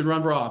them. They should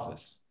run for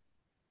office.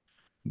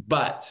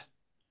 But,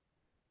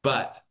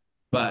 but,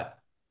 but,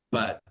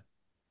 but,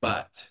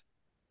 but,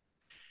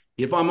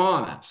 if I'm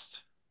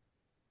honest,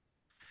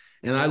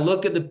 and I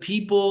look at the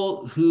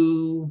people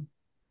who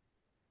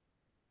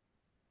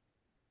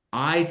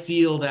I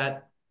feel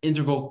that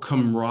integral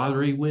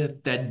camaraderie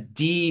with, that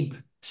deep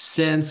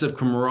sense of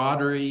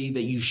camaraderie,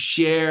 that you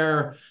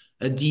share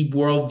a deep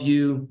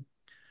worldview,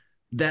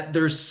 that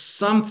there's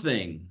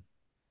something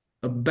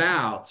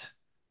about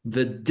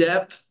the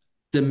depth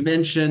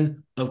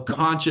dimension of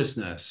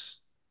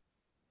consciousness,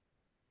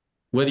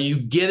 whether you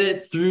get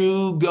it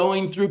through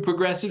going through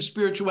progressive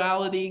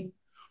spirituality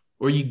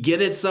or you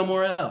get it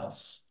somewhere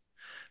else,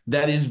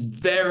 that is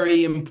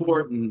very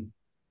important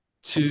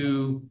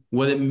to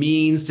what it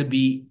means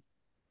to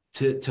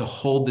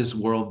hold this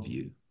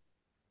worldview.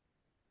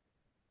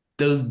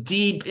 Those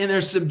deep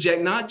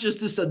not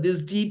just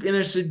this deep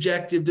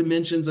intersubjective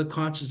dimensions of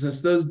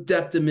consciousness, those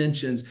depth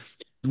dimensions,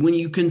 when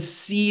you can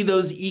see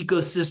those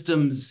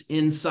ecosystems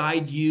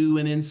inside you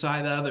and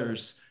inside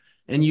others,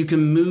 and you can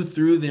move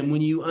through them,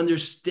 when you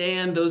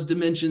understand those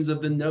dimensions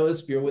of the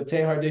noosphere, what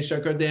Teilhard de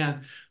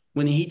Chardin,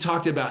 when he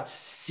talked about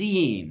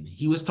seeing,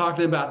 he was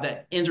talking about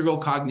that integral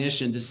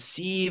cognition, to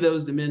see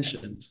those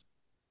dimensions.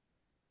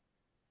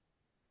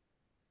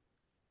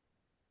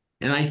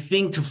 And I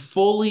think and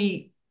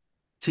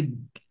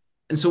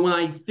so when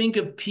I think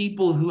of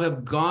people who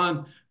have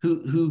gone,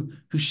 who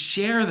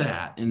share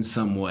that in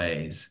some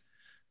ways,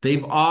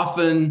 they've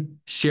often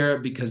share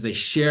it because they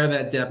share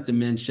that depth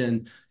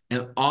dimension,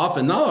 and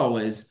often, not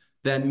always,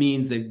 that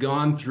means they've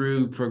gone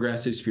through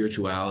progressive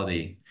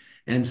spirituality.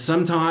 And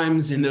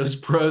sometimes in those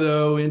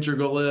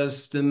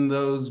proto-integralists and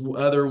those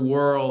other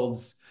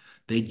worlds,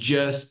 they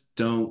just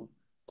don't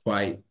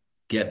quite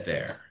get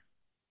there.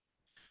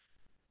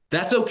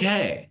 That's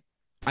okay.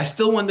 I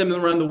still want them to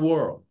run the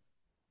world.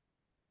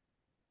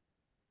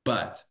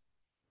 But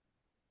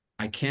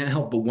I can't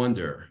help but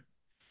wonder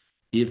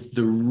if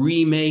the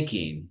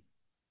remaking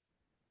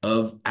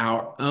of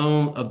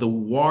the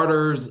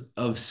waters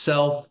of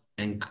self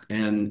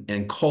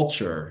and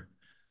culture,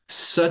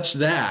 such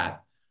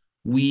that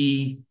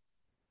they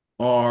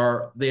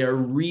are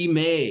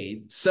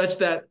remade, such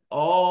that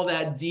all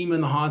that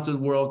demon haunted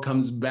world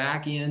comes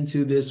back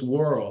into this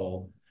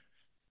world.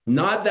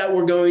 Not that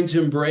we're going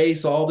to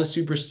embrace all the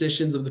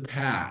superstitions of the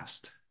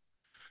past,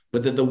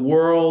 but that the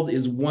world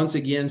is once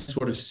again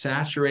sort of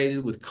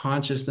saturated with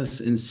consciousness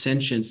and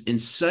sentience in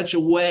such a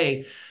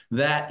way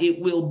that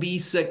it will be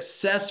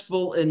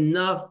successful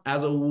enough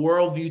as a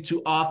worldview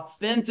to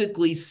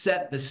authentically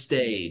set the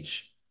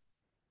stage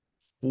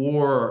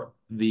for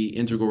the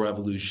integral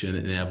revolution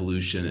and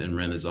evolution and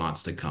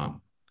renaissance to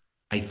come.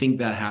 I think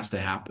that has to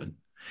happen.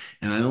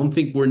 And I don't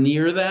think we're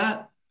near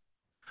that,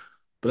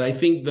 but I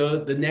think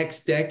the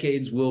next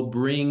decades will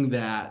bring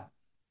that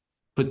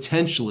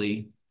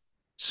potentially,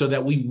 so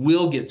that we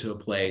will get to a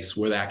place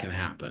where that can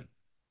happen.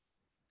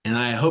 And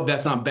I hope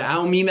that's not bad. I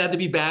don't mean that to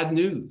be bad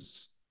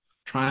news.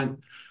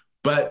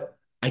 But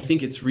I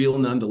think it's real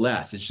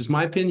nonetheless. It's just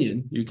my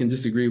opinion. You can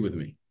disagree with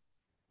me.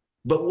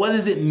 But what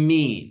does it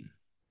mean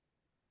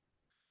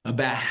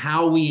about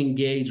how we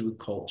engage with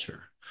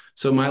culture?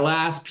 So my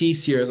last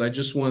piece here is I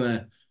just want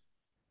to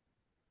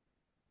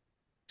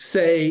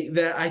say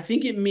that I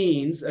think it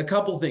means a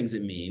couple things.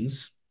 It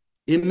means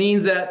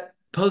that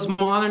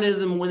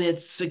postmodernism, when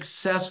it's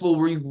successful,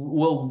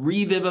 will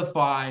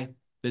revivify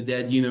the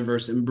dead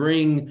universe and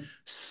bring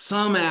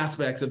some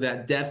aspects of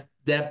that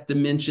depth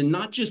dimension,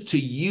 not just to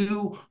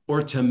you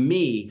or to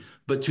me,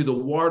 but to the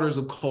waters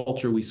of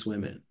culture we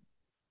swim in.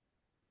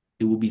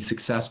 It will be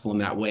successful in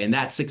that way. And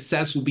that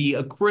success will be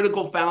a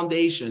critical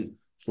foundation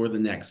for the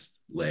next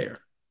layer.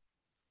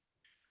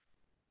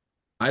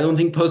 I don't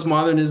think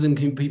postmodernism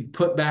can be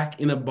put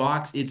back in a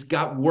box. It's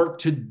got work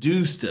to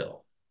do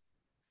still,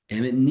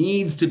 and it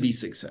needs to be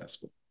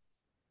successful.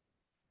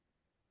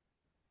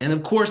 And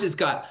of course, it's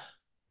got,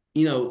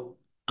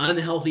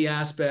 unhealthy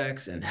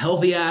aspects and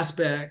healthy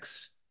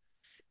aspects.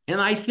 And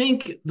I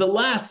think the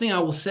last thing I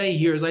will say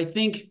here is I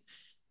think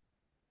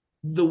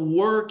the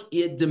work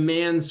it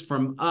demands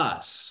from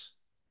us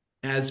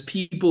as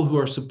people who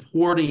are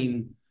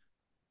supporting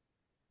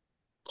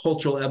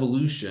cultural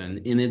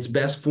evolution in its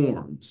best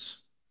forms.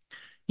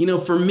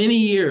 For many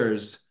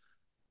years,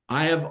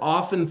 I have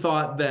often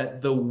thought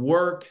that the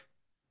work,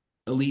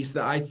 at least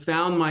that I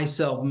found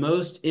myself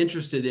most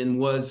interested in,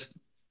 was,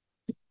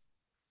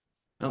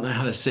 I don't know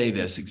how to say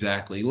this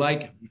exactly,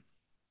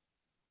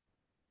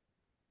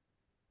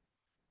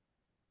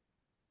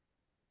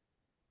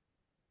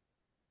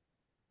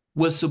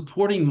 was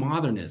supporting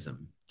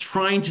modernism,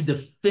 trying to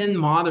defend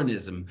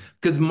modernism,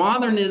 because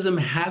modernism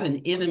had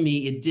an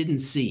enemy it didn't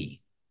see.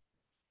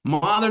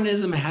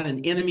 Modernism had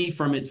an enemy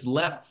from its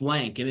left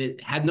flank, and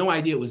it had no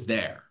idea it was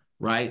there,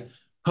 right?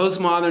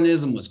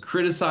 Postmodernism was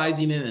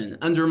criticizing it and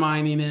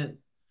undermining it,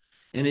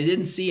 and it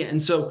didn't see it. And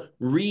so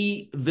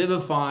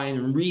revivifying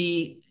and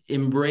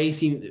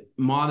re-embracing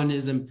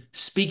modernism,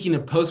 speaking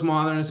of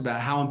postmodernists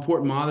about how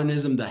important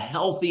modernism, the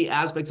healthy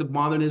aspects of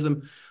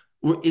modernism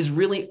was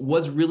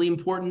really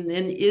important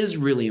and is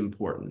really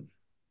important,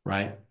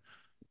 right?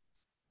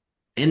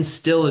 And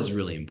still is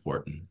really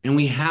important. And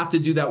we have to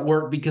do that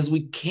work because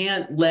we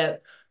can't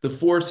let the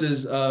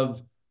forces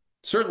of,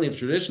 certainly of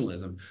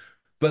traditionalism,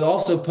 but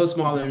also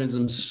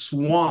postmodernism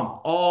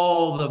swamp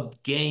all the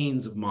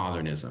gains of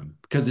modernism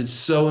because it's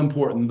so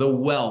important. The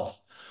wealth,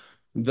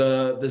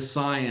 the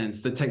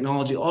science, the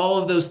technology,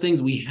 all of those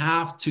things, we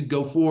have to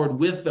go forward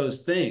with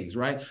those things,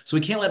 right? So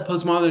we can't let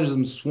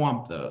postmodernism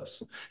swamp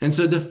those. And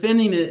so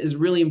defending it is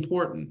really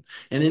important.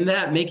 And in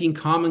that, making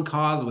common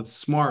cause with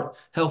smart,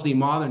 healthy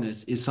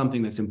modernists is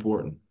something that's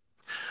important.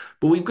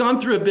 But we've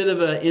gone through a bit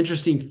of an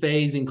interesting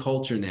phase in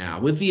culture now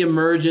with the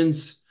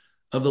emergence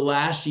of the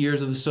last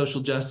years of the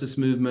social justice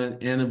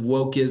movement and of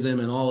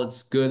wokeism and all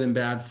its good and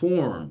bad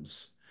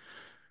forms.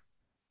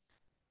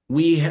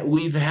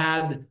 We've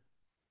had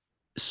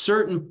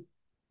certain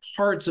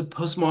parts of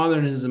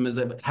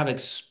postmodernism have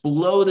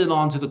exploded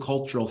onto the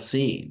cultural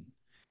scene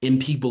in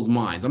people's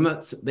minds.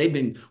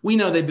 We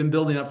know they've been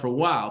building up for a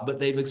while, but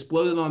they've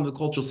exploded onto the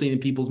cultural scene in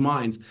people's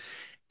minds.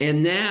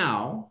 And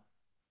now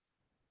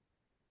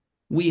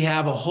we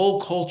have a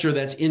whole culture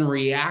that's in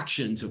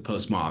reaction to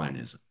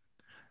postmodernism.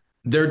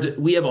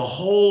 We have a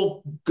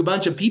whole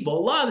bunch of people,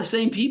 a lot of the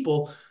same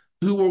people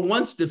who were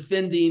once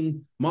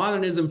defending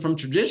modernism from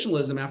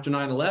traditionalism after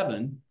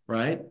 9/11,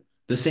 right?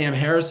 The Sam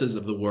Harrises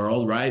of the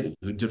world, right?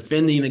 Who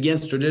defending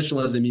against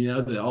traditionalism,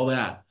 all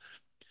that,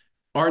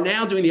 are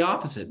now doing the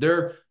opposite.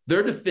 They're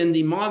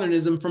defending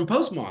modernism from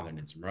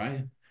postmodernism,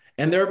 right?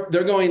 And they're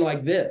going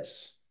like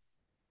this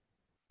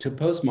to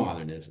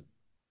postmodernism.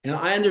 And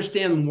I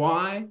understand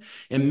why.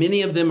 And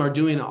many of them are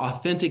doing an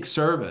authentic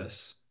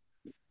service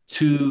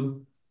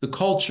to the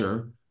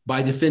culture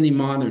by defending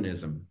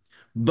modernism.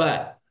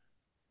 But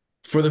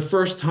for the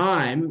first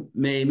time,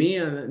 maybe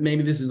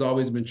this has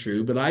always been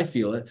true, but I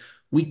feel it,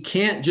 we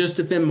can't just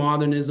defend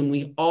modernism.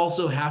 We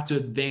also have to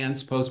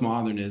advance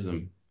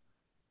postmodernism.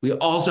 We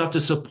also have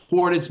to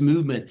support its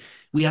movement.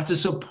 We have to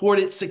support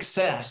its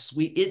success.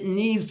 It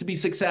needs to be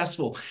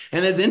successful.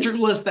 And as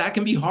integralists, that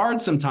can be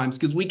hard sometimes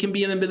because we can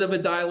be in a bit of a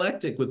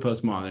dialectic with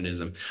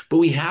postmodernism, but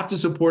we have to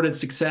support its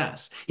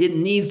success. It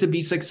needs to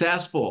be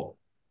successful.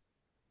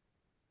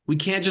 We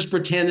can't just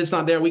pretend it's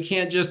not there. We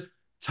can't just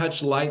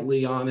touch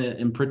lightly on it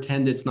and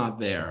pretend it's not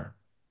there.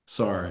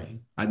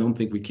 Sorry, I don't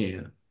think we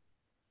can.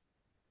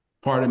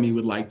 Part of me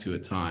would like to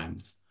at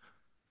times,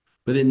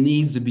 but it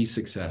needs to be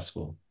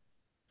successful.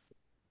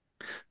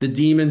 The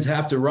demons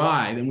have to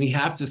ride, and we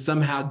have to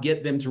somehow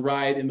get them to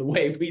ride in the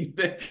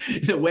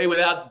way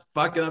without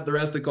fucking up the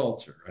rest of the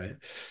culture, right?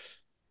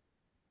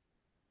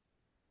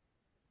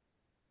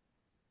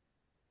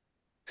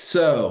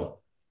 So,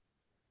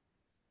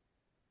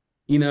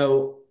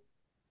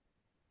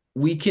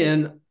 we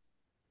can,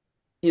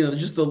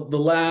 just the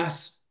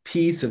last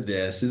piece of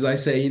this is I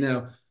say,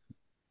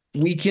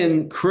 we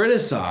can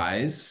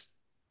criticize,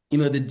 the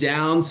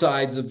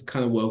downsides of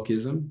kind of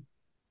wokeism,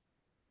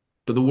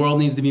 but the world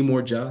needs to be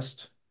more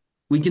just.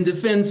 We can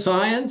defend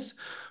science,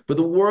 but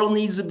the world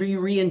needs to be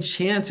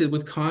re-enchanted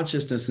with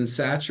consciousness and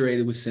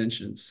saturated with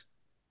sentience.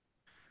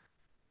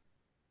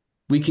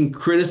 We can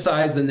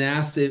criticize the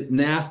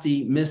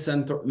nasty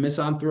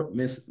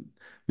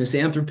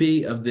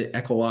misanthropy of the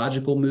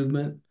ecological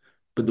movement,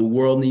 but the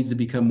world needs to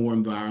become more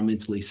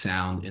environmentally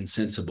sound and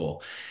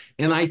sensible.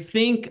 And I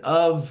think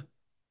of,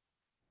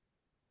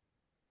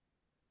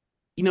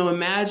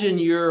 imagine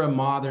you're a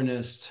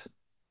modernist,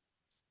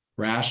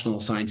 rational,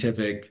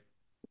 scientific,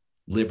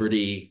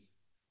 liberty,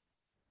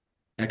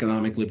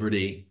 economic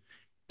liberty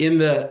in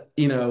the,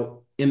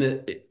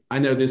 I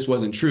know this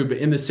wasn't true, but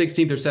in the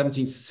 16th or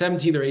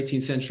 17th or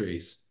 18th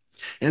centuries.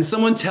 And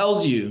someone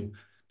tells you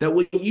that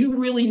what you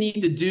really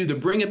need to do to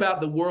bring about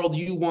the world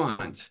you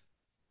want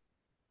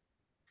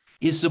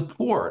is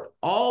support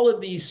all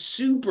of these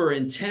super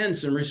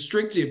intense and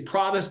restrictive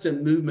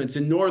Protestant movements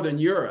in Northern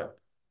Europe.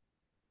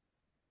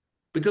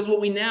 Because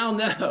what we now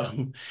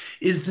know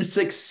is the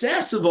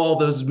success of all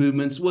those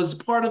movements was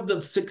part of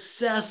the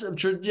success of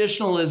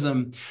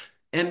traditionalism.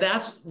 And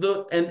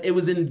it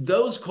was in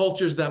those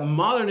cultures that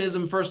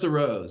modernism first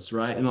arose,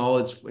 right? In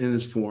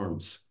its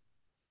forms.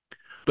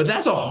 But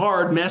that's a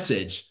hard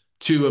message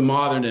to a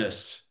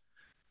modernist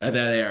at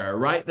that era,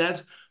 right?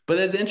 But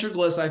as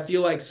integralists, I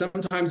feel like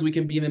sometimes we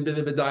can be in a bit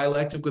of a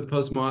dialectic with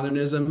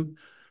postmodernism,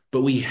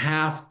 but we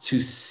have to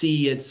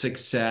see its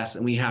success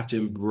and we have to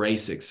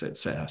embrace its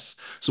success.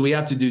 So we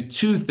have to do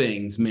two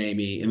things,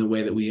 maybe, in the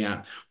way that we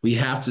have. We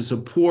have to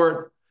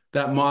support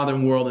that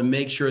modern world and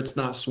make sure it's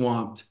not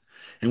swamped.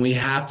 And we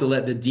have to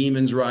let the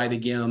demons ride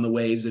again on the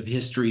waves of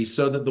history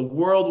so that the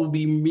world will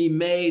be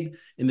remade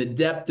in the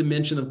depth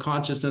dimension of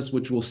consciousness,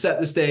 which will set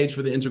the stage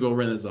for the integral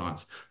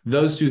renaissance.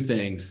 Those two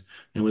things.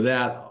 And with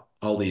that,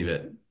 I'll leave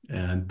it.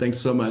 And thanks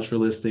so much for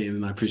listening,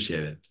 and I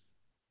appreciate it.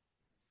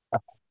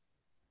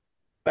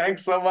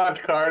 Thanks so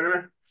much,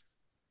 Carter.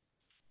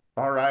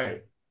 All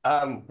right.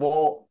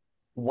 Well,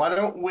 why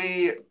don't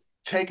we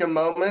take a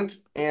moment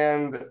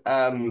and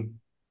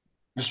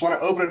just want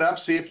to open it up,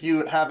 see if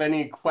you have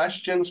any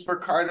questions for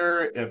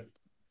Carter, if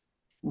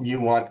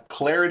you want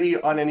clarity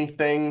on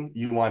anything,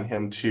 you want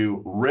him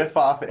to riff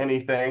off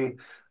anything,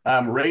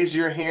 raise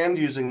your hand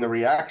using the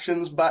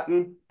reactions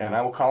button, and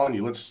I will call on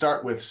you. Let's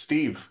start with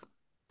Steve.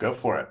 Go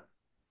for it.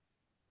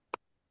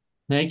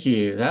 Thank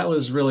you. That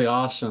was really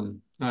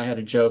awesome. I had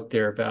a joke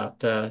there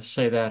about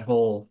say that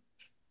whole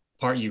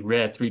part you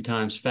read 3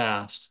 times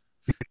fast.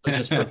 It was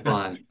just for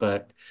fun.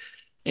 But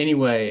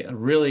anyway,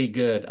 really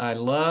good. I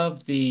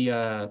love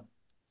the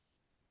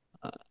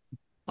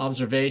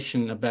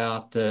observation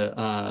about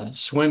the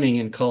swimming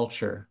in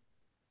culture.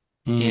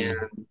 And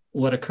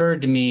what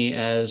occurred to me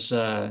as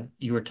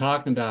you were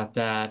talking about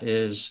that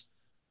is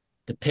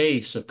the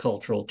pace of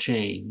cultural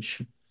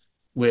change,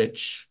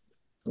 which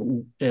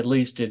at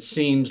least it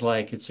seems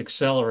like it's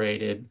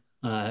accelerated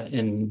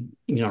in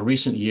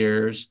recent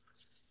years.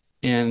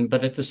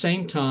 But at the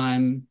same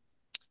time,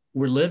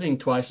 we're living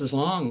twice as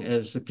long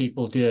as the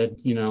people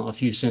did, a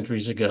few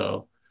centuries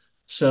ago.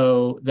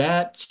 So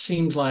that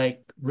seems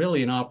like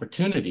really an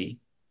opportunity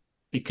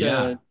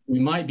because we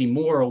might be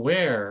more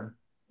aware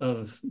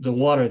of the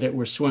water that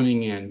we're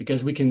swimming in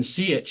because we can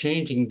see it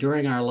changing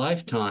during our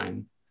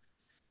lifetime.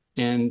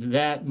 And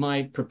that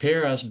might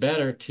prepare us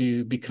better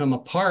to become a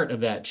part of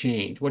that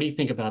change. What do you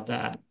think about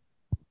that?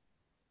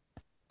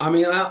 I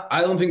mean,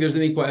 I don't think there's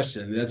any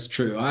question. That's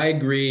true. I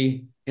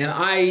agree.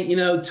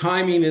 And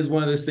timing is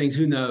one of those things.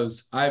 Who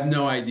knows? I have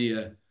no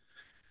idea.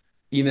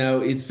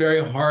 It's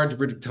very hard to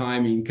predict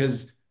timing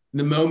because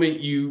the moment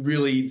you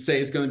really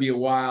say it's going to be a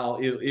while,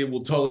 it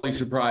will totally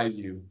surprise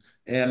you.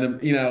 And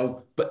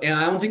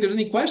I don't think there's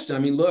any question. I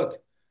mean,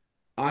 look,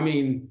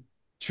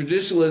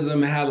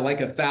 traditionalism had like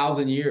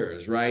 1,000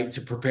 years, right,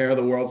 to prepare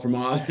the world for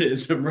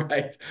modernism,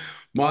 right?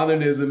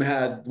 Modernism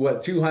had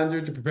what,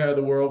 200 to prepare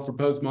the world for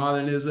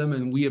postmodernism,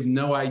 and we have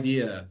no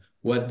idea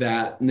what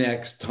that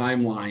next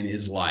timeline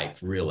is like,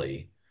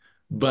 really.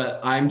 But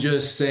I'm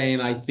just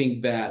saying, I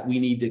think that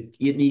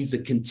it needs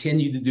to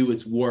continue to do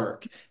its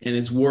work, and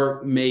its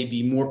work may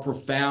be more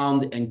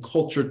profound and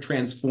culture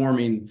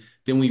transforming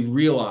than we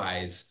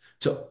realize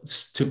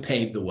to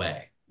pave the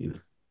way.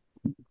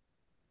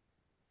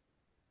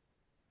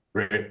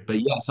 Great. But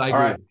yes, I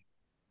All agree.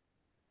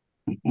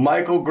 right.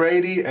 Michael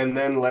Grady and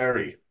then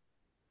Larry.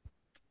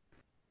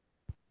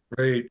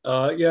 Great.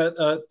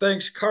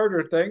 Thanks,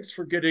 Carter. Thanks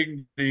for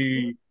getting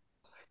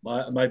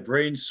my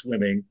brain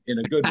swimming in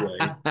a good way.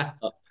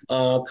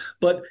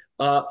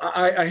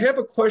 I have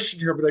a question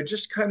here, but I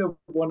just kind of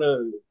want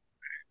to,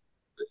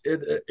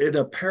 in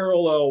a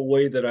parallel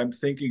way that I'm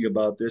thinking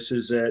about this,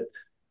 is that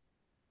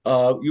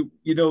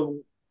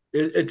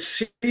it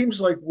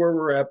seems like where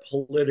we're at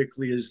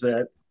politically is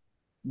that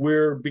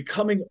we're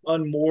becoming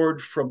unmoored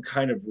from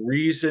kind of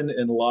reason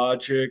and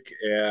logic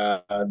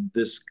and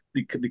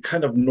the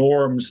kind of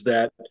norms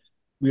that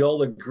we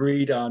all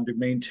agreed on to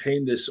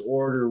maintain this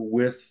order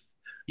with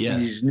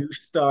these new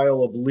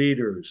style of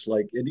leaders,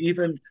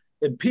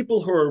 and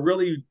people who are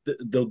really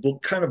the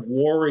kind of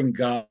warring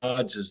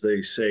gods, as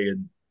they say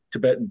in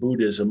Tibetan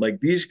Buddhism. Like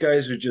these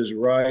guys are just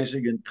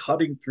rising and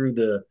cutting through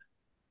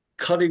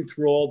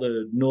all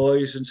the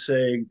noise and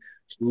saying,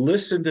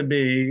 listen to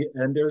me.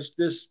 And there's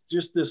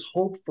this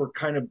hope for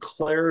kind of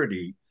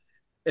clarity.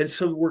 And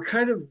so we're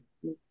kind of,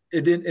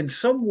 in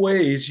some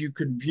ways you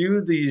could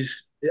view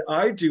these,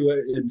 I do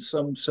it in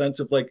some sense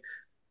of like,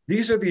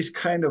 these are these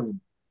kind of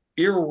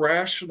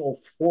irrational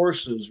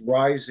forces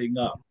rising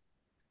up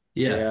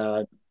Yes.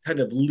 and kind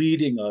of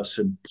leading us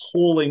and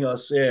pulling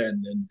us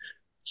in and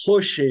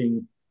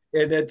pushing.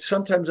 And then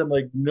sometimes I'm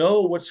like,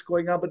 no, what's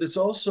going on? But it's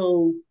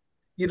also,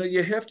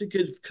 you have to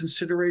give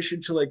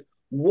consideration to like,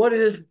 what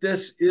if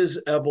this is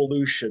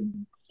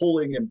evolution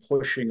pulling and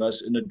pushing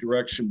us in a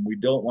direction we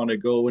don't want to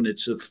go, and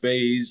it's a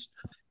phase,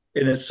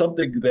 and it's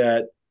something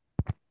that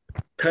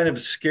kind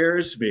of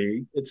scares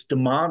me. It's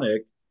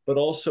demonic, but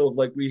also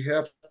like we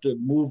have to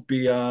move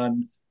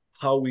beyond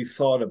how we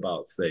thought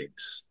about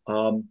things.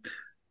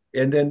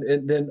 And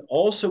then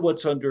also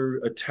what's under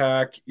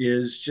attack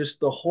is just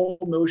the whole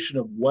notion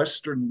of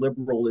Western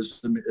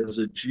liberalism as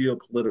a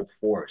geopolitical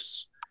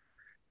force.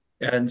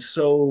 And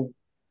so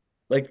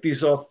like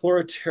these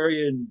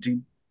authoritarian,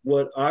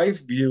 what I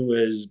view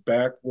as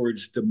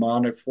backwards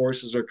demonic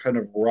forces are kind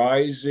of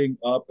rising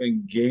up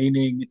and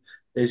gaining,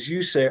 as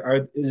you say,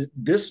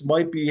 this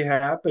might be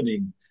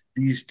happening.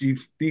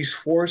 These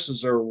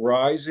forces are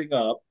rising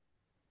up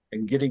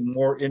and getting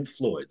more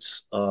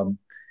influence.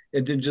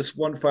 And then just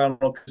one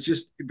final, because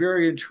just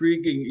very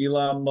intriguing,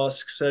 Elon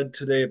Musk said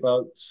today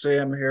about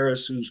Sam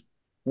Harris, who's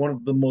one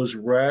of the most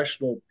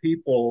rational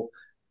people.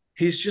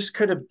 He's just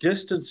kind of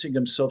distancing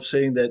himself,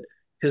 saying that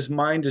his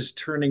mind is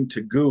turning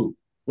to goo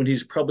when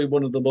he's probably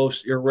one of the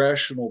most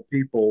irrational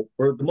people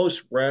or the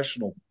most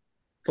rational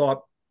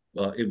thought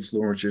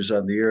influencers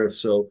on the earth.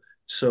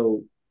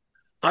 So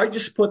I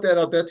just put that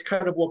out. That's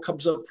kind of what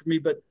comes up for me.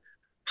 But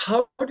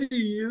how do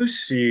you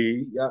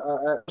see?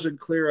 I wasn't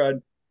clear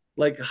on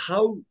like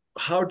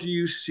how do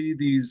you see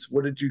these?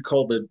 What did you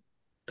call the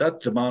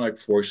not demonic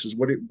forces?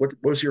 What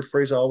was your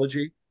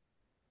phraseology?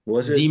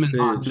 Was it Demon the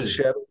haunted.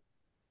 shadow?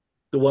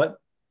 The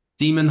what?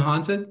 Demon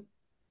haunted?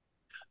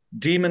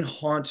 Demon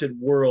haunted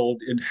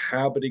world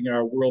inhabiting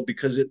our world,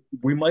 because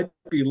we might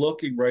be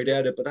looking right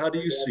at it, but how do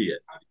you see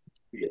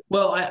it?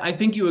 Well, I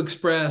think you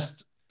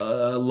expressed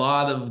a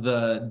lot of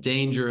the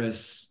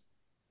dangerous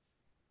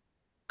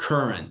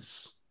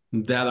currents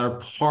that are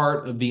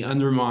part of the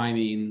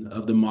undermining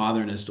of the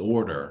modernist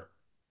order.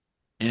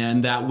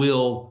 And that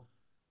will,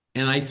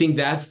 and I think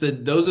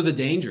those are the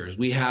dangers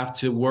we have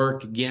to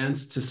work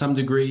against to some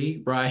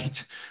degree,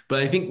 right?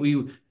 But I think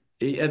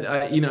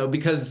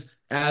because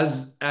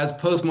as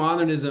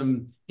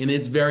postmodernism in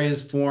its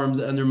various forms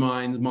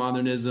undermines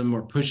modernism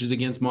or pushes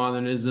against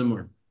modernism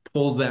or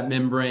pulls that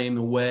membrane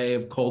away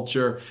of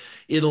culture,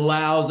 it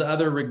allows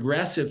other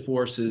regressive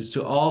forces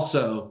to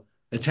also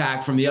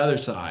attack from the other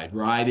side,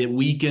 right? It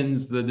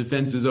weakens the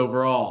defenses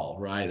overall,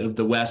 right, of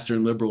the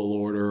Western liberal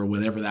order or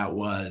whatever that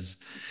was.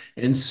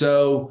 And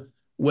so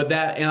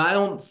and I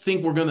don't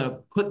think we're going to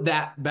put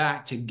that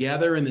back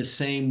together in the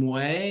same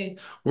way.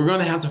 We're going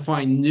to have to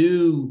find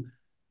new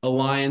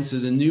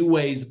alliances and new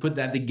ways to put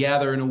that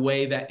together in a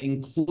way that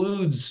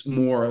includes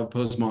more of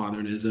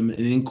postmodernism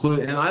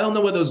and I don't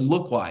know what those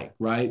look like,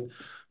 right?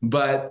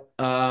 But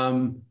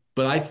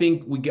I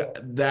think we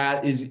got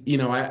that is,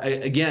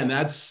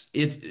 again,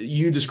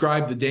 you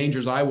described the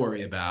dangers I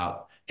worry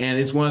about. And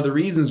it's one of the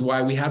reasons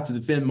why we have to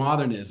defend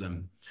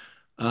modernism.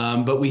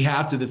 But we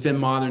have to defend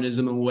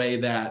modernism in a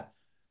way that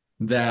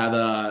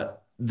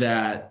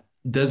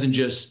doesn't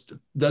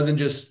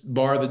just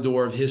bar the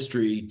door of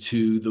history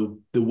to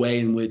the way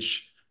in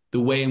which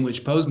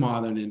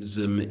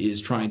postmodernism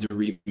is trying to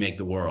remake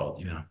the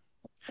world,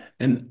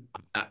 and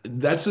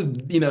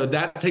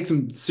that takes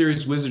some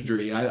serious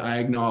wizardry. I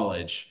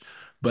acknowledge,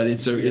 but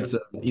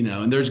Yeah.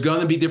 and there's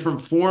going to be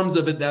different forms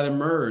of it that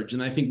emerge,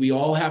 and I think we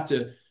all have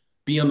to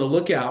be on the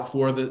lookout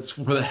for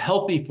the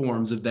healthy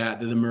forms of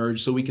that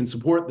emerge, so we can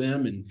support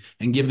them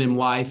and give them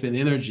life and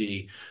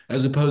energy,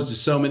 as opposed to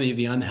so many of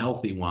the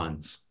unhealthy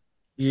ones.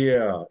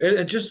 Yeah.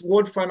 And just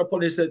one final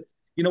point is that,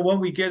 when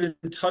we get in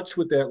touch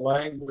with that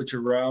language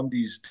around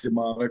these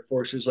demonic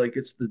forces, like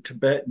it's the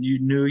Tibetan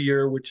New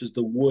Year, which is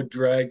the wood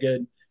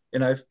dragon.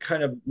 And I've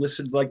kind of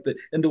listened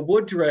and the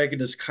wood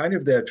dragon is kind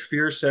of that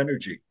fierce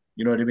energy.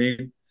 You know what I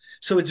mean?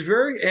 So it's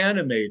very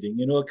animating.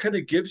 It kind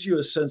of gives you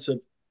a sense of,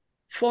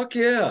 fuck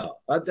yeah,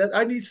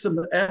 I need some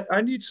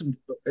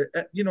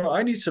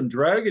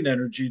dragon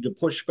energy to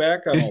push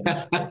back on all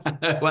these forces.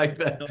 I like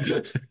You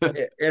know?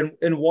 that.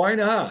 And why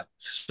not?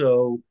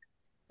 So,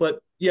 but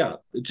yeah,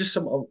 just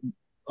some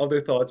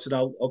other thoughts, and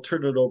I'll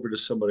turn it over to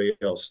somebody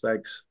else.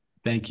 Thanks.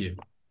 Thank you.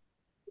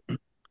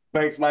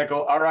 Thanks,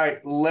 Michael. All right,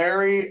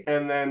 Larry,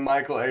 and then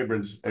Michael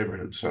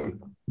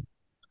Abrahamson.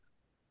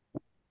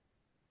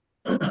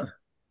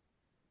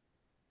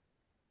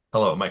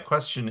 Hello. My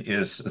question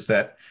is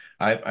that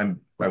I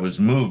was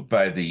moved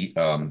by the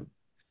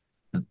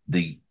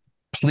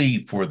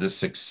plea for the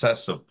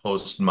success of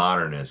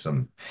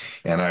postmodernism,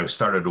 and I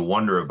started to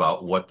wonder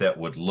about what that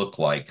would look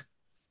like.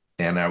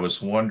 And I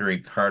was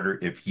wondering, Carter,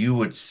 if you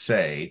would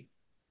say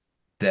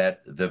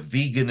that the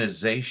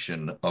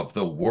veganization of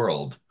the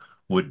world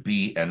would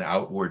be an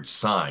outward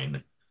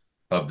sign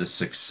of the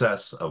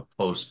success of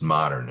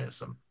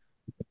postmodernism.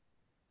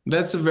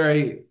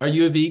 Are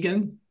you a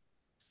vegan?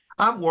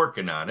 I'm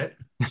working on it.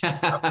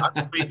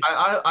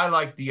 I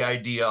like the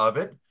idea of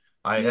it.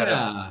 I had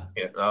a,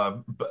 Yeah.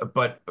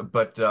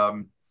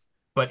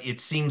 but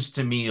it seems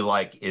to me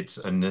like it's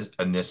a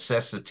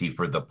necessity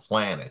for the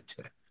planet.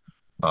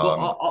 Well,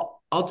 Um,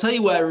 I'll tell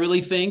you what I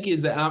really think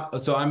is that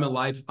I'm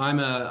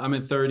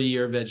a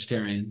 30-year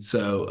vegetarian,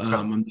 so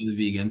I'm not a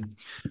vegan.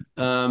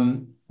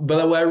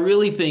 But what I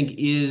really think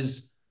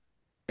is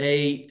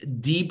a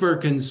deeper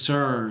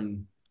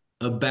concern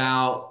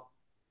about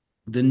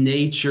the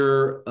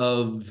nature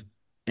of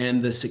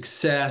and the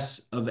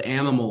success of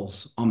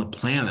animals on the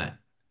planet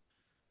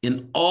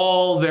in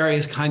all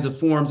various kinds of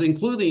forms,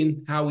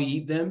 including how we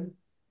eat them,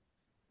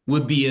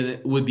 would be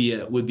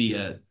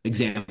a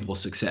example of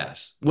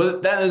success. Well,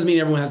 that doesn't mean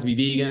everyone has to be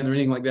vegan or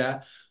anything like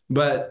that,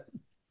 but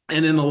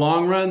and in the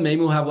long run, maybe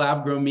we'll have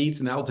lab-grown meats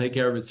and that will take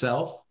care of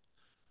itself.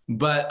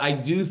 But I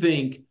do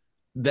think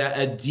that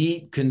a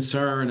deep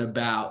concern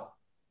about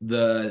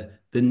the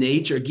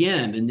nature,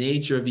 again, the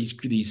nature of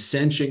these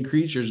sentient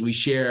creatures we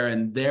share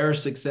and their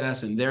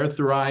success and their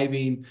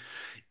thriving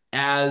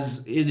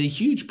as is a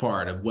huge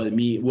part of what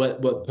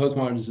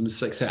postmodernism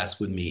success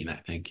would mean, I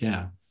think.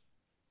 Yeah.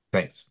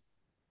 Thanks.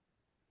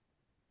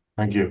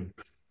 Thank you.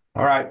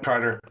 All right,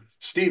 Carter.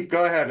 Steve,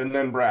 go ahead, and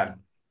then Brad.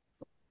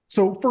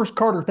 So first,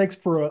 Carter, thanks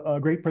for a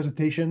great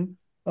presentation.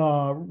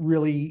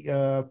 Really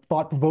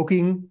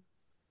thought-provoking.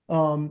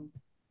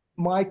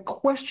 My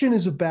question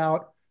is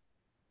about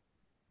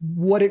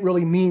what it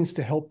really means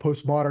to help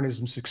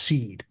postmodernism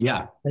succeed.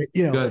 Yeah.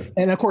 Good.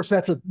 And of course,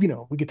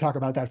 we could talk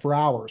about that for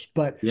hours.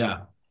 But yeah,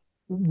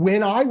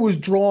 when I was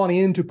drawn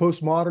into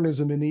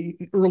postmodernism in the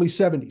early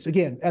 70s,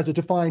 again, as a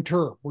defined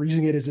term, we're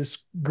using it as this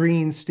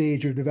green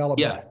stage of development.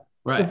 Yeah.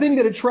 Right. The thing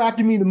that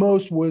attracted me the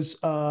most was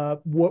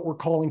what we're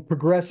calling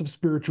progressive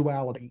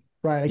spirituality,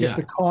 right? I guess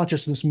the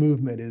consciousness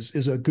movement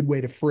is a good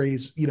way to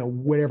phrase,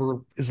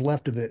 whatever is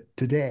left of it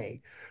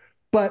today.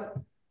 But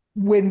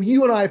when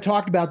you and I have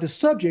talked about this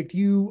subject,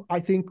 I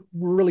think,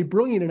 were really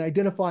brilliant in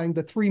identifying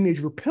the three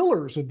major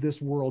pillars of this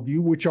worldview,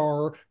 which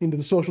are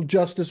the social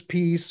justice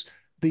piece,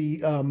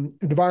 the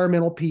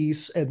environmental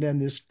piece, and then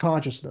this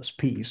consciousness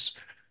piece.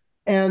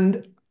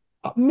 And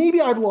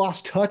maybe I've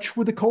lost touch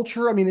with the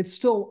culture. I mean, it's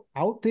still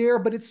out there,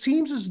 but it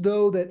seems as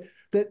though that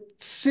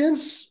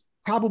since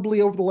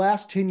probably over the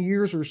last 10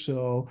 years or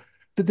so,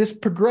 that this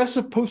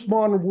progressive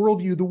postmodern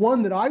worldview, the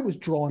one that I was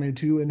drawn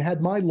into and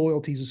had my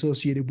loyalties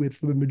associated with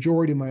for the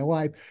majority of my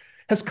life,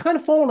 has kind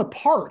of fallen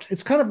apart.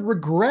 It's kind of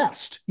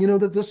regressed,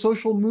 that the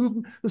social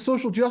movement, the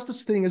social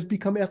justice thing has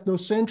become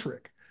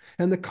ethnocentric,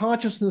 and the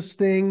consciousness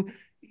thing,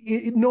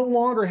 it no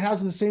longer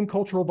has the same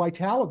cultural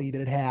vitality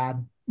that it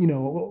had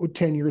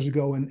 10 years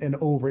ago and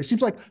over. It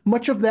seems like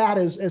much of that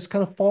has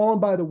kind of fallen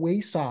by the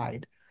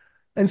wayside.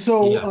 And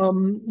so,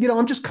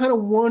 I'm just kind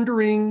of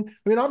wondering,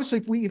 I mean, obviously,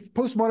 if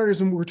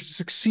postmodernism were to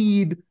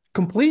succeed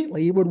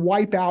completely, it would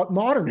wipe out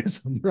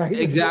modernism, right?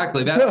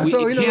 Exactly. We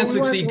can't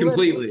succeed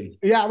completely.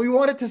 We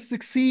want it to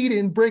succeed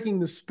in breaking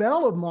the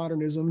spell of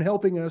modernism,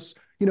 helping us,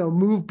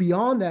 move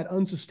beyond that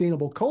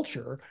unsustainable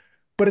culture.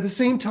 But at the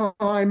same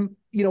time,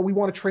 we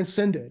want to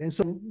transcend it. And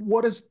so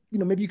what is,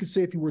 maybe you could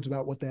say a few words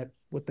about what that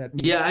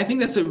means. Yeah, I think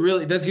that's a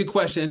good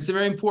question. It's a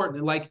very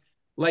important,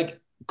 like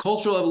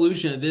cultural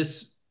evolution at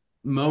this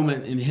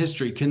moment in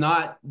history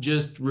cannot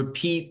just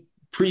repeat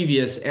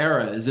previous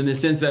eras, in the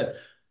sense that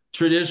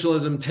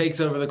traditionalism takes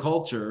over the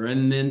culture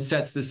and then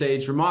sets the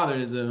stage for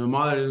modernism, and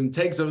modernism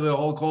takes over the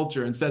whole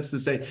culture and sets the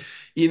stage.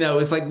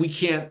 It's like we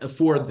can't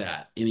afford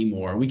that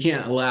anymore. We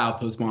can't allow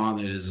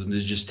postmodernism to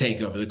just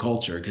take over the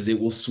culture, because it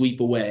will sweep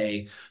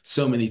away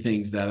so many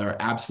things that are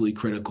absolutely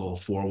critical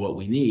for what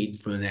we need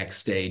for the next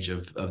stage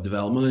of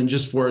development and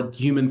just for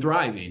human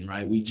thriving,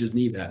 right? We just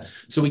need that.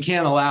 So we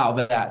can't allow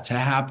that to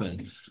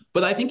happen.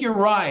 But I think you're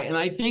right. And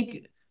I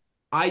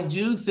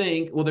do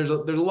think, well, there's a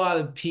lot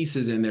of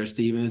pieces in there,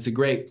 Stephen. It's a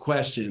great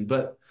question,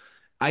 but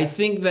I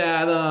think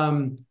that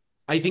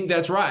I think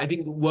that's right. I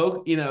think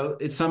woke,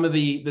 it's some of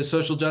the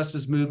social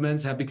justice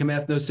movements have become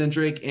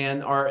ethnocentric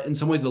and are in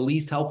some ways the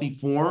least healthy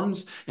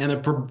forms, and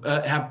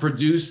have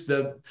produced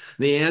the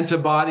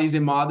antibodies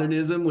in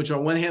modernism, which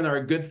on one hand are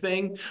a good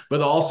thing,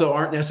 but also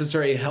aren't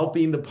necessarily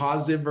helping the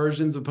positive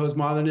versions of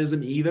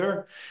postmodernism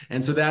either.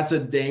 And so that's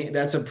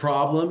a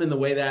problem in the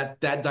way that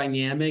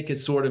dynamic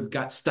has sort of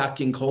got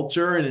stuck in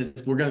culture, and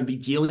we're going to be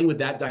dealing with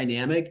that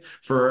dynamic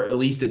for at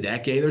least a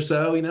decade or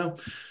so,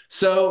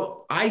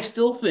 So I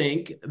still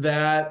think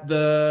that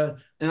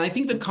and I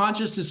think the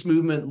consciousness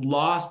movement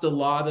lost a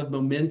lot of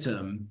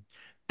momentum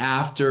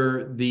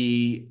after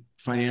the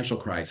financial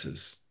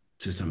crisis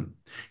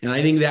and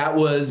I think that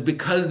was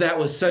because that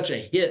was such a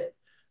hit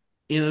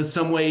in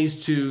some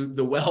ways to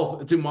the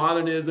wealth, to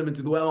modernism, and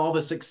to all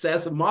the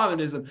success of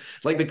modernism.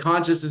 Like the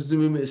consciousness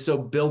movement is so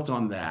built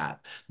on that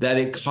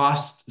it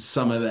costs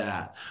some of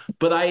that.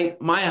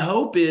 But my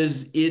hope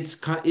is it's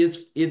going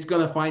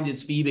to find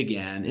its feet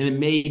again, and it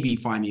may be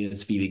finding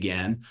its feet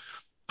again.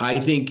 I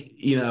think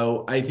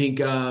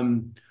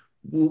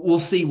we'll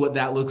see what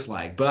that looks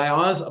like.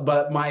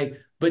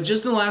 But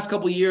just in the last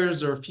couple of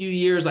years or a few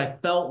years, I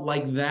felt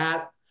like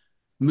that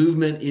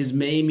movement is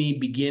maybe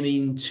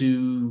beginning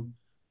to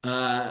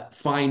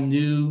find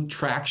new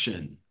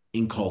traction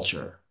in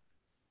culture.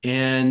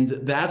 And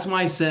that's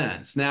my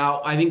sense.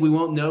 Now, I think we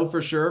won't know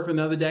for sure for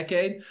another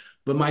decade,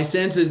 but my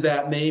sense is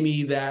that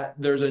maybe that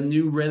there's a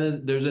new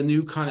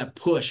kind of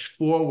push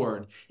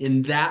forward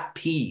in that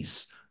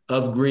piece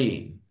of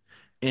green.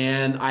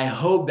 And I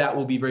hope that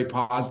will be very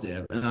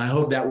positive. And I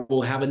hope that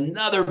we'll have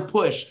another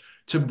push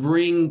to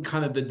bring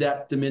kind of the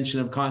depth dimension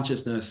of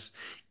consciousness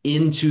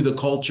into the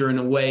culture in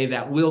a way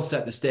that will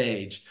set the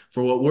stage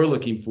for what we're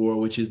looking for,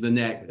 which is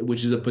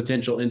which is a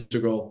potential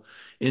integral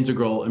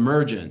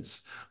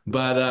emergence.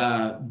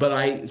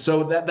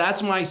 So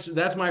that's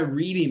my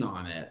reading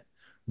on it.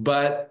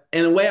 But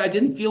in a way, I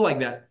didn't feel like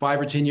that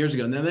 5 or 10 years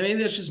ago. Now,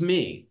 maybe that's just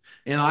me.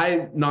 And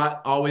I'm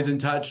not always in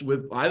touch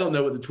with, I don't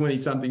know what the 20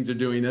 somethings are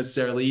doing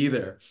necessarily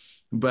either.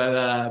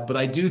 But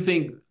I do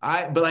think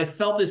but I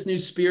felt this new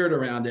spirit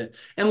around it.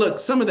 And look,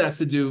 some of that's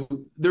to do,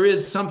 there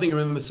is something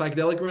around the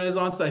psychedelic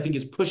renaissance that I think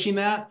is pushing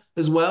that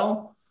as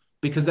well,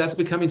 because that's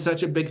becoming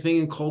such a big thing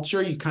in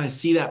culture. You kind of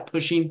see that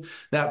pushing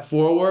that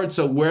forward.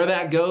 So where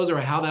that goes or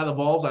how that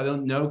evolves, I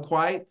don't know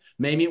quite.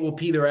 Maybe it will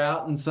peter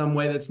out in some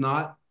way that's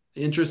not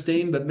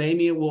interesting, but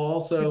maybe it will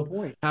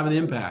also have an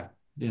impact.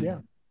 Yeah.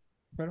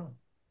 Right on.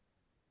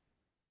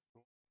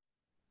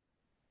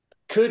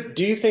 Do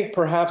you think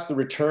perhaps the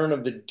return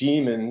of the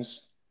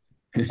demons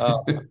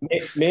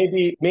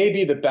maybe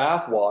the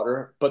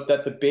bathwater, but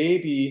that the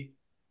baby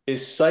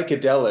is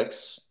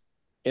psychedelics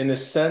in the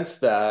sense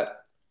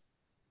that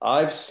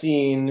I've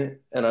seen,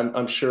 and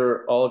I'm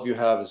sure all of you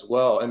have as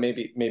well, and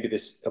maybe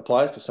this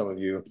applies to some of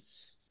you.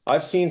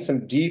 I've seen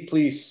some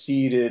deeply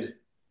seated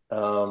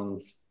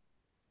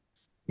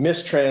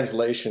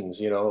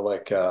mistranslations,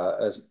 like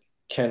as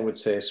Ken would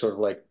say, sort of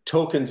like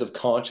tokens of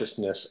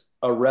consciousness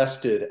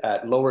arrested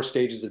at lower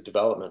stages of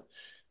development,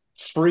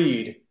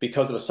 freed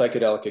because of a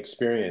psychedelic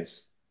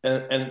experience.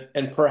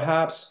 And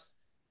perhaps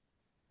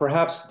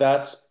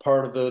that's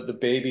part of the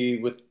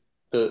baby with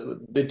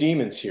the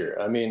demons here.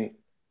 I mean,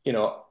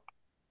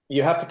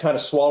 you have to kind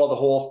of swallow the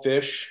whole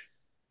fish.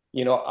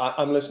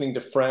 I'm listening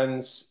to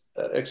friends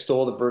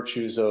extol the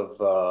virtues of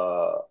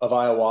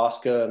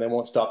ayahuasca, and they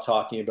won't stop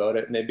talking about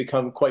it, and they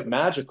become quite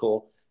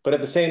magical. But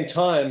at the same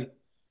time,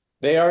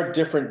 they are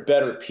different,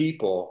 better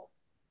people.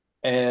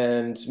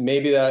 And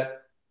maybe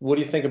what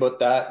do you think about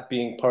that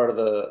being part of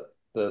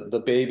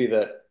the baby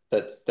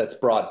that's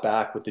brought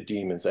back with the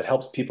demons that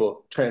helps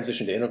people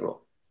transition to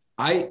integral?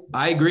 I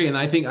agree. And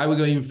I think I would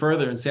go even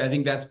further and say, I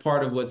think that's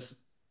part of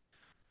what's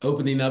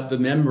opening up the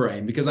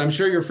membrane, because I'm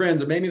sure your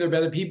friends, or maybe they're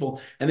better people,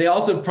 and they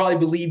also probably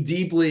believe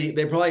deeply,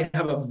 they probably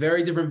have a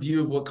very different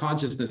view of what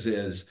consciousness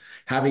is,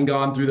 having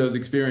gone through those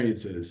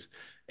experiences.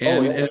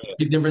 And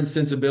a different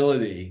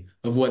sensibility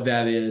of what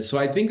that is. So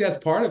I think that's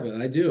part of it.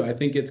 I do. I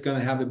think it's going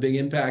to have a big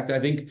impact. I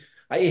think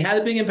it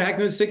had a big impact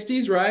in the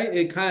 60s, right?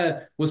 It kind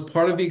of was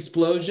part of the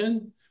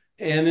explosion,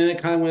 and then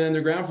it kind of went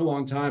underground for a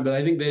long time. But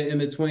I think that in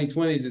the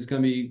 2020s, it's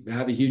going to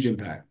have a huge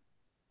impact.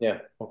 Yeah.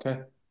 Okay.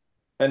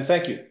 And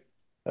thank you.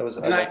 That was.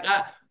 And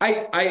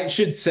I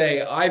should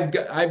say I've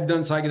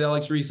done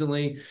psychedelics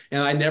recently,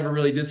 and I never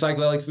really did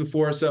psychedelics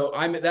before, so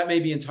that may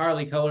be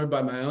entirely colored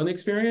by my own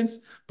experience,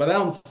 but I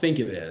don't think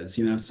it is,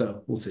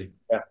 so we'll see.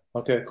 Yeah.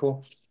 Okay,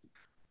 cool.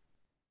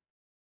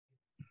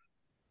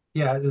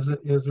 Yeah, it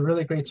is a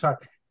really great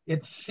talk.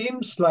 It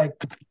seems like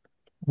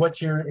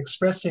what you're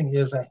expressing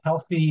is a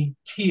healthy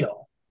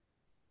teal.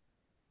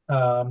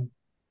 And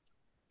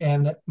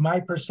my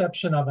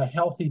perception of a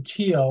healthy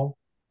teal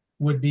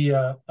would be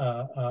a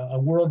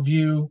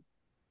worldview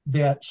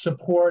that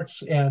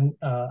supports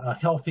a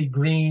healthy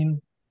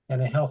green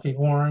and a healthy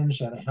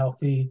orange and a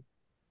healthy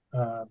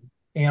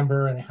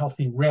amber and a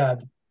healthy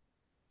red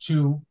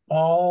to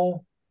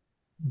all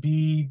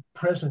be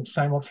present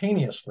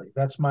simultaneously.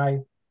 That's my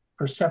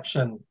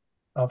perception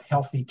of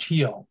healthy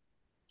teal.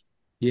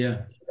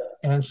 Yeah.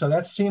 And so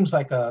that seems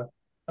like a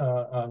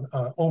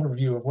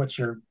overview of what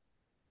you're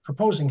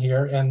proposing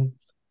here. And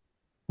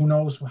who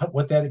knows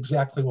what that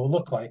exactly will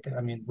look like.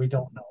 I mean, we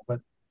don't know, but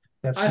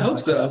that's. I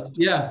hope so.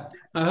 Yeah,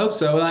 I hope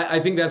so. And I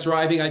think that's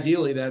right. I think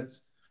ideally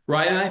that's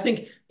right. And I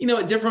think,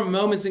 at different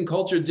moments in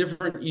culture,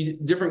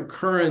 different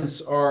currents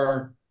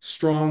are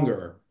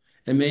stronger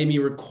and maybe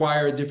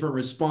require a different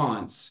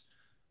response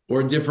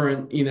or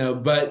different,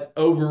 but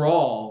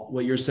overall,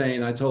 what you're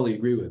saying, I totally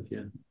agree with.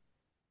 Yeah.